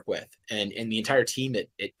great to work with, and the entire team at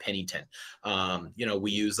Pennington.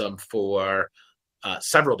 We use them for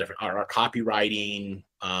several different our copywriting,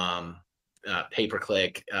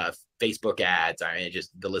 pay-per-click, Facebook ads. I mean,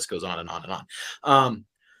 just the list goes on and on and on.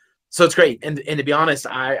 So it's great, and to be honest,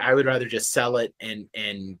 I would rather just sell it and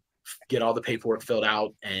get all the paperwork filled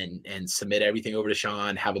out and submit everything over to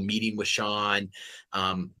Sean, have a meeting with Sean,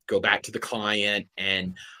 go back to the client.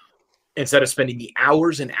 And instead of spending the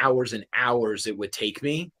hours and hours and hours it would take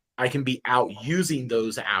me, I can be out using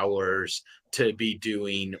those hours to be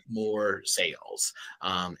doing more sales.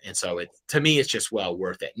 And so to me, it's just well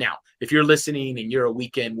worth it. Now, if you're listening and you're a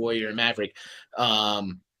weekend warrior and maverick,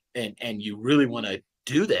 and you really want to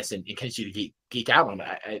do this and in case you geek out on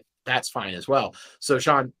it, that's fine as well. So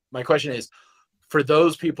Sean, my question is, for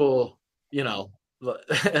those people,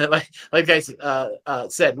 like guys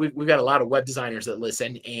said, we've got a lot of web designers that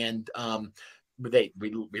listen, and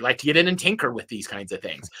we like to get in and tinker with these kinds of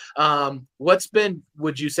things. What's been,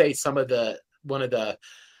 would you say, one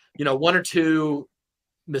or two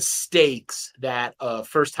mistakes that a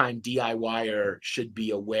first-time DIYer should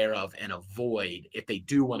be aware of and avoid if they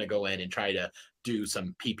do want to go in and try to do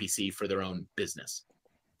some PPC for their own business?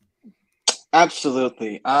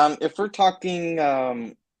 Absolutely. If we're talking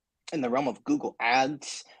in the realm of Google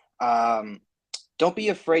Ads, don't be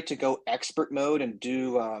afraid to go expert mode and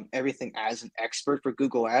do everything as an expert for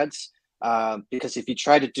Google Ads. Because if you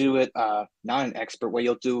try to do it not an expert way,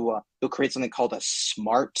 you'll create something called a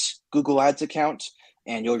smart Google Ads account,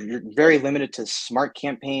 and you're very limited to smart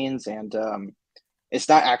campaigns, and it's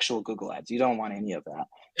not actual Google Ads. You don't want any of that.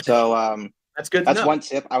 So that's good. That's one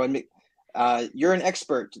tip I would make. you're an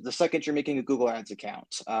expert the second you're making a Google Ads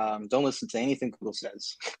account. Don't listen to anything Google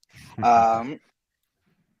says. That'll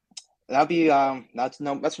be that's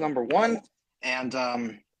number one.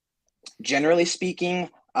 And generally speaking,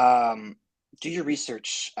 do your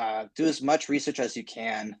research. Do as much research as you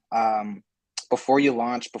can before you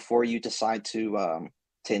launch, before you decide to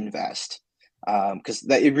invest, because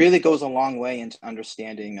it really goes a long way into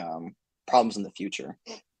understanding problems in the future.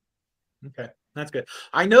 Okay, that's good.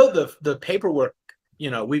 I know the paperwork.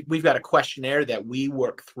 We've got a questionnaire that we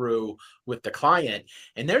work through with the client,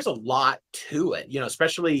 and there's a lot to it.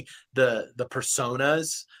 Especially the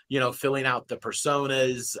personas. Filling out the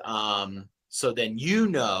personas. So then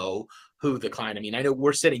who the client. I mean, I know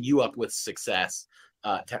we're setting you up with success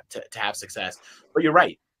to have success, but you're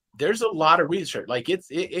right. There's a lot of research. Like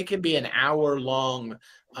it can be an hour-long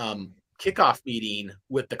kickoff meeting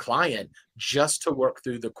with the client just to work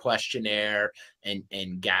through the questionnaire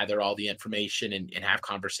and gather all the information and have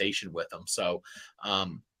conversation with them. So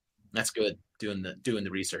that's good, doing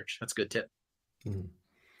the research. That's a good tip.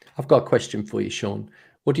 I've got a question for you, Sean.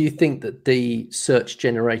 What do you think that the search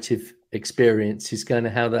generative experience is going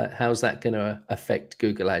to, how's that going to affect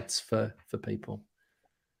Google Ads for people?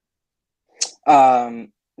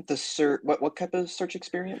 The search, what type of search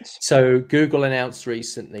experience? So Google announced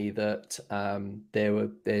recently that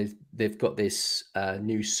they've got this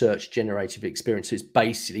new search generative experience. So it's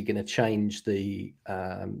basically going to change the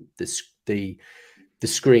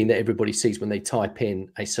screen that everybody sees when they type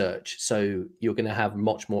in a search. So you're going to have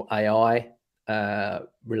much more AI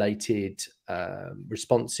related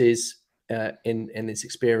responses in this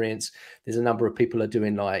experience. There's a number of people are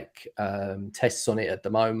doing like tests on it at the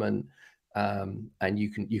moment. And you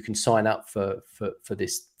can sign up for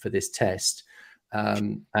this test,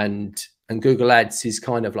 and Google Ads is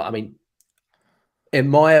kind of like, I mean, in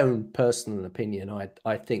my own personal opinion,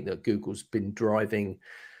 I think that Google's been driving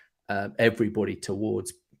everybody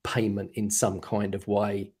towards payment in some kind of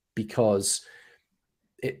way, because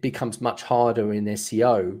it becomes much harder in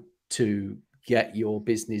SEO to get your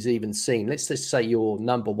business even seen. Let's just say you're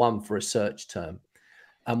number one for a search term.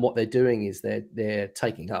 And what they're doing is they're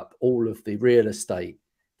taking up all of the real estate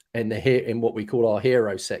and in what we call our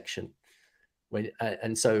hero section.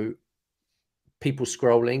 And so people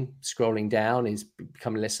scrolling down is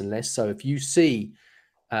becoming less and less. So if you see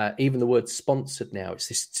even the word sponsored now, it's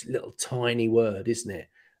this little tiny word, isn't it?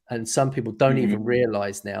 And some people don't even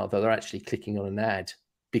realize now that they're actually clicking on an ad,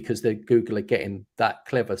 because Google are getting that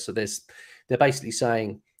clever. So they're basically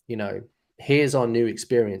saying, here's our new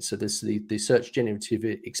experience. So the search generative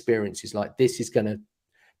experience is like, this is going to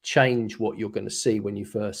change what you're going to see when you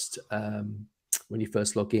first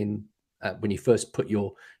log in, when you first put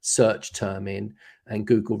your search term in, and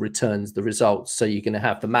Google returns the results. So you're going to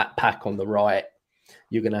have the map pack on the right.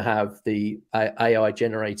 You're going to have the AI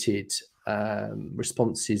generated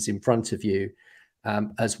responses in front of you,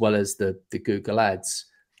 as well as the Google Ads.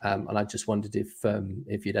 And I just wondered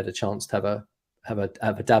if you'd had a chance to have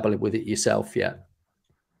a dabble with it yourself yet.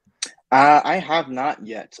 I have not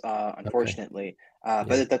yet, unfortunately. Okay.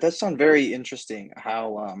 But that does sound very interesting,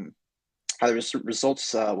 how the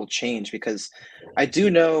results will change, because I do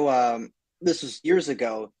know this was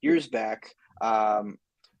years back.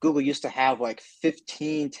 Google used to have like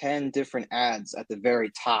 10 different ads at the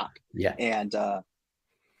very top. Yeah. And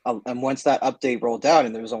once that update rolled out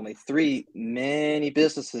and there was only 3, many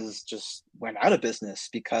businesses just went out of business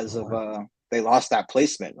because of they lost that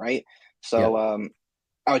placement, right? So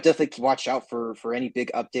I would definitely watch out for any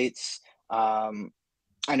big updates.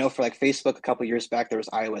 I know for like Facebook a couple of years back, there was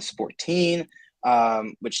iOS 14,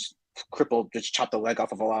 which just chopped the leg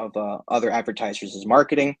off of a lot of other advertisers'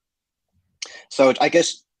 marketing. So I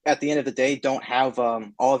guess at the end of the day, don't have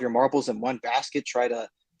all of your marbles in one basket. Try to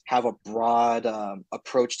have a broad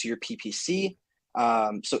approach to your PPC.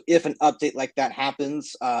 So if an update like that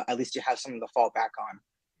happens, at least you have something to fall back on.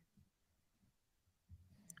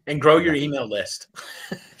 And grow your email list.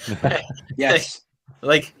 Yes.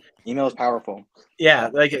 Like email is powerful. Yeah.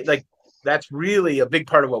 Like that's really a big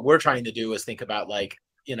part of what we're trying to do, is think about, like,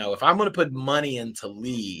 if I'm going to put money into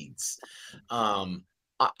leads, I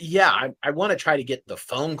want to try to get the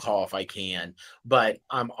phone call if I can, but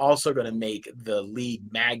I'm also going to make the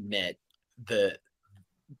lead magnet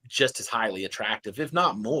just as highly attractive, if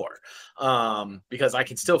not more, because I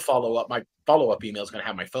can still follow up. My follow-up email is going to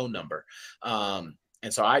have my phone number.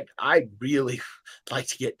 And so I really like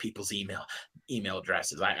to get people's email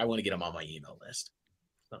addresses. I want to get them on my email list.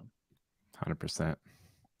 So. 100%.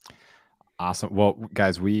 Awesome. Well,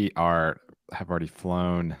 guys, we have already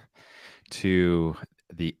flown to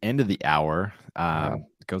the end of the hour.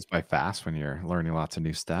 It goes by fast when you're learning lots of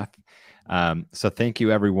new stuff. So thank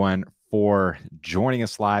you everyone for joining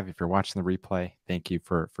us live. If you're watching the replay, thank you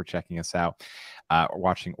for checking us out,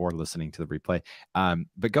 watching or listening to the replay.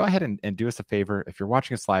 But go ahead and do us a favor. If you're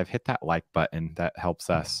watching us live, hit that like button. That helps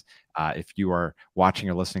us. If you are watching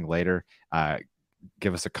or listening later,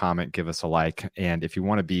 give us a comment, give us a like. And if you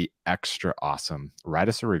want to be extra awesome, write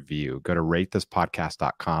us a review. Go to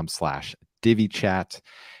ratethispodcast.com/DiviChat,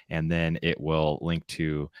 and then it will link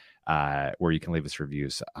to where you can leave us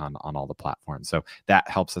reviews on all the platforms. So that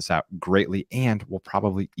helps us out greatly. And we'll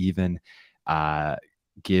probably even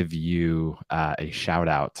give you a shout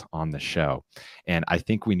out on the show. And I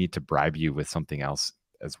think we need to bribe you with something else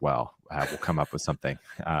as well. We'll come up with something.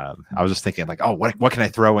 I was just thinking like, oh, what can I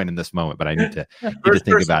throw in this moment? But I need to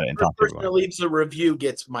think about it and talk to everyone. First person that leaves a review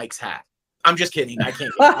gets Mike's hat. I'm just kidding. I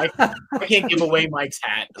can't give away Mike's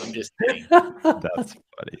hat. I'm just kidding. That's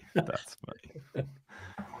funny.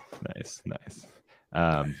 Nice.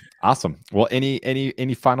 Awesome. Well,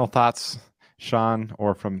 any final thoughts, Sean,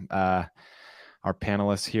 or from our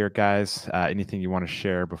panelists here, guys? Anything you want to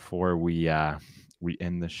share before we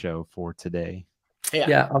end the show for today?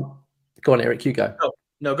 Yeah. Go on, Eric. You go.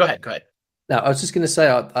 No, go ahead. No, I was just going to say,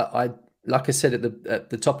 I like I said at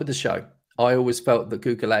the top of the show, I always felt that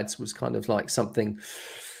Google Ads was kind of like something.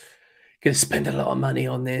 Going to spend a lot of money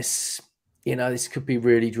on this. This could be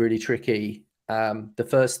really, really tricky. The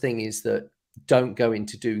first thing is that don't go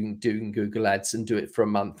into doing Google Ads and do it for a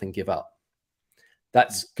month and give up.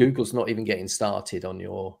 Google's not even getting started on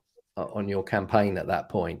your campaign at that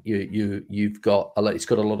point. You've got it's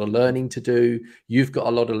got a lot of learning to do. You've got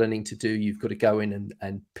a lot of learning to do. You've got to go in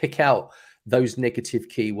and pick out those negative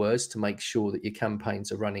keywords to make sure that your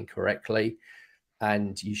campaigns are running correctly.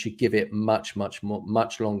 And you should give it much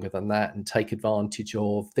longer than that, and take advantage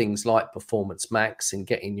of things like Performance Max and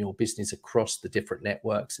getting your business across the different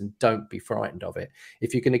networks. And don't be frightened of it.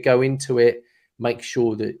 If you're going to go into it, make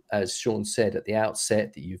sure that, as Sean said at the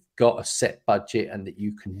outset, that you've got a set budget and that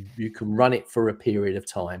you can run it for a period of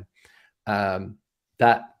time.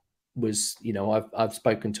 That was, I've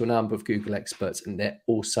spoken to a number of Google experts, and they're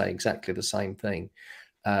all saying exactly the same thing.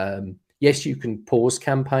 Yes, you can pause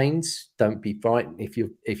campaigns. Don't be frightened if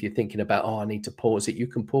you're thinking about, I need to pause it. You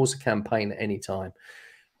can pause a campaign at any time,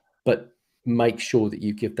 but make sure that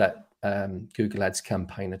you give that Google Ads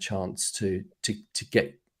campaign a chance to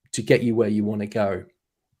get you where you want to go.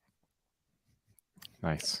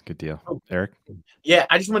 Nice. Good deal. Eric? Yeah,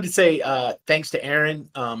 I just wanted to say thanks to Aaron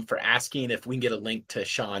for asking if we can get a link to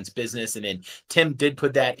Sean's business. And then Tim did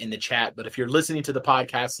put that in the chat. But if you're listening to the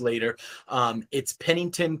podcast later, it's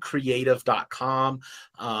penningtoncreative.com.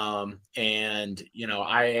 And,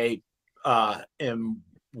 I am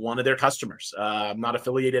one of their customers. I'm not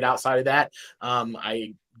affiliated outside of that.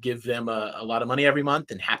 I give them a lot of money every month,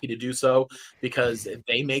 and happy to do so because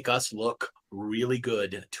they make us look really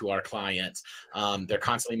good to our clients. They're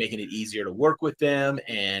constantly making it easier to work with them.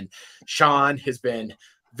 And Sean has been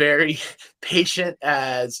very patient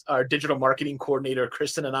as our digital marketing coordinator.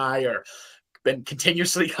 Kristen and I are been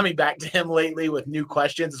continuously coming back to him lately with new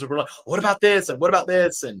questions. So we're like, what about this? And what about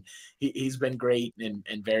this? And he's been great and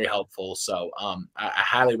very helpful. So I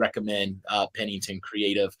highly recommend Pennington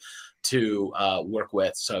Creative to work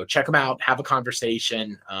with. So check them out, have a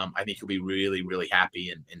conversation. I think you'll be really, really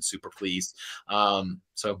happy and super pleased.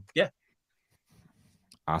 So yeah.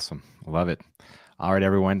 Awesome. Love it. All right,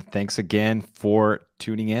 everyone. Thanks again for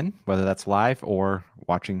tuning in, whether that's live or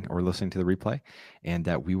watching or listening to the replay. And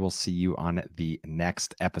we will see you on the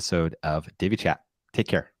next episode of DiviChat. Take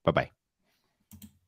care. Bye-bye.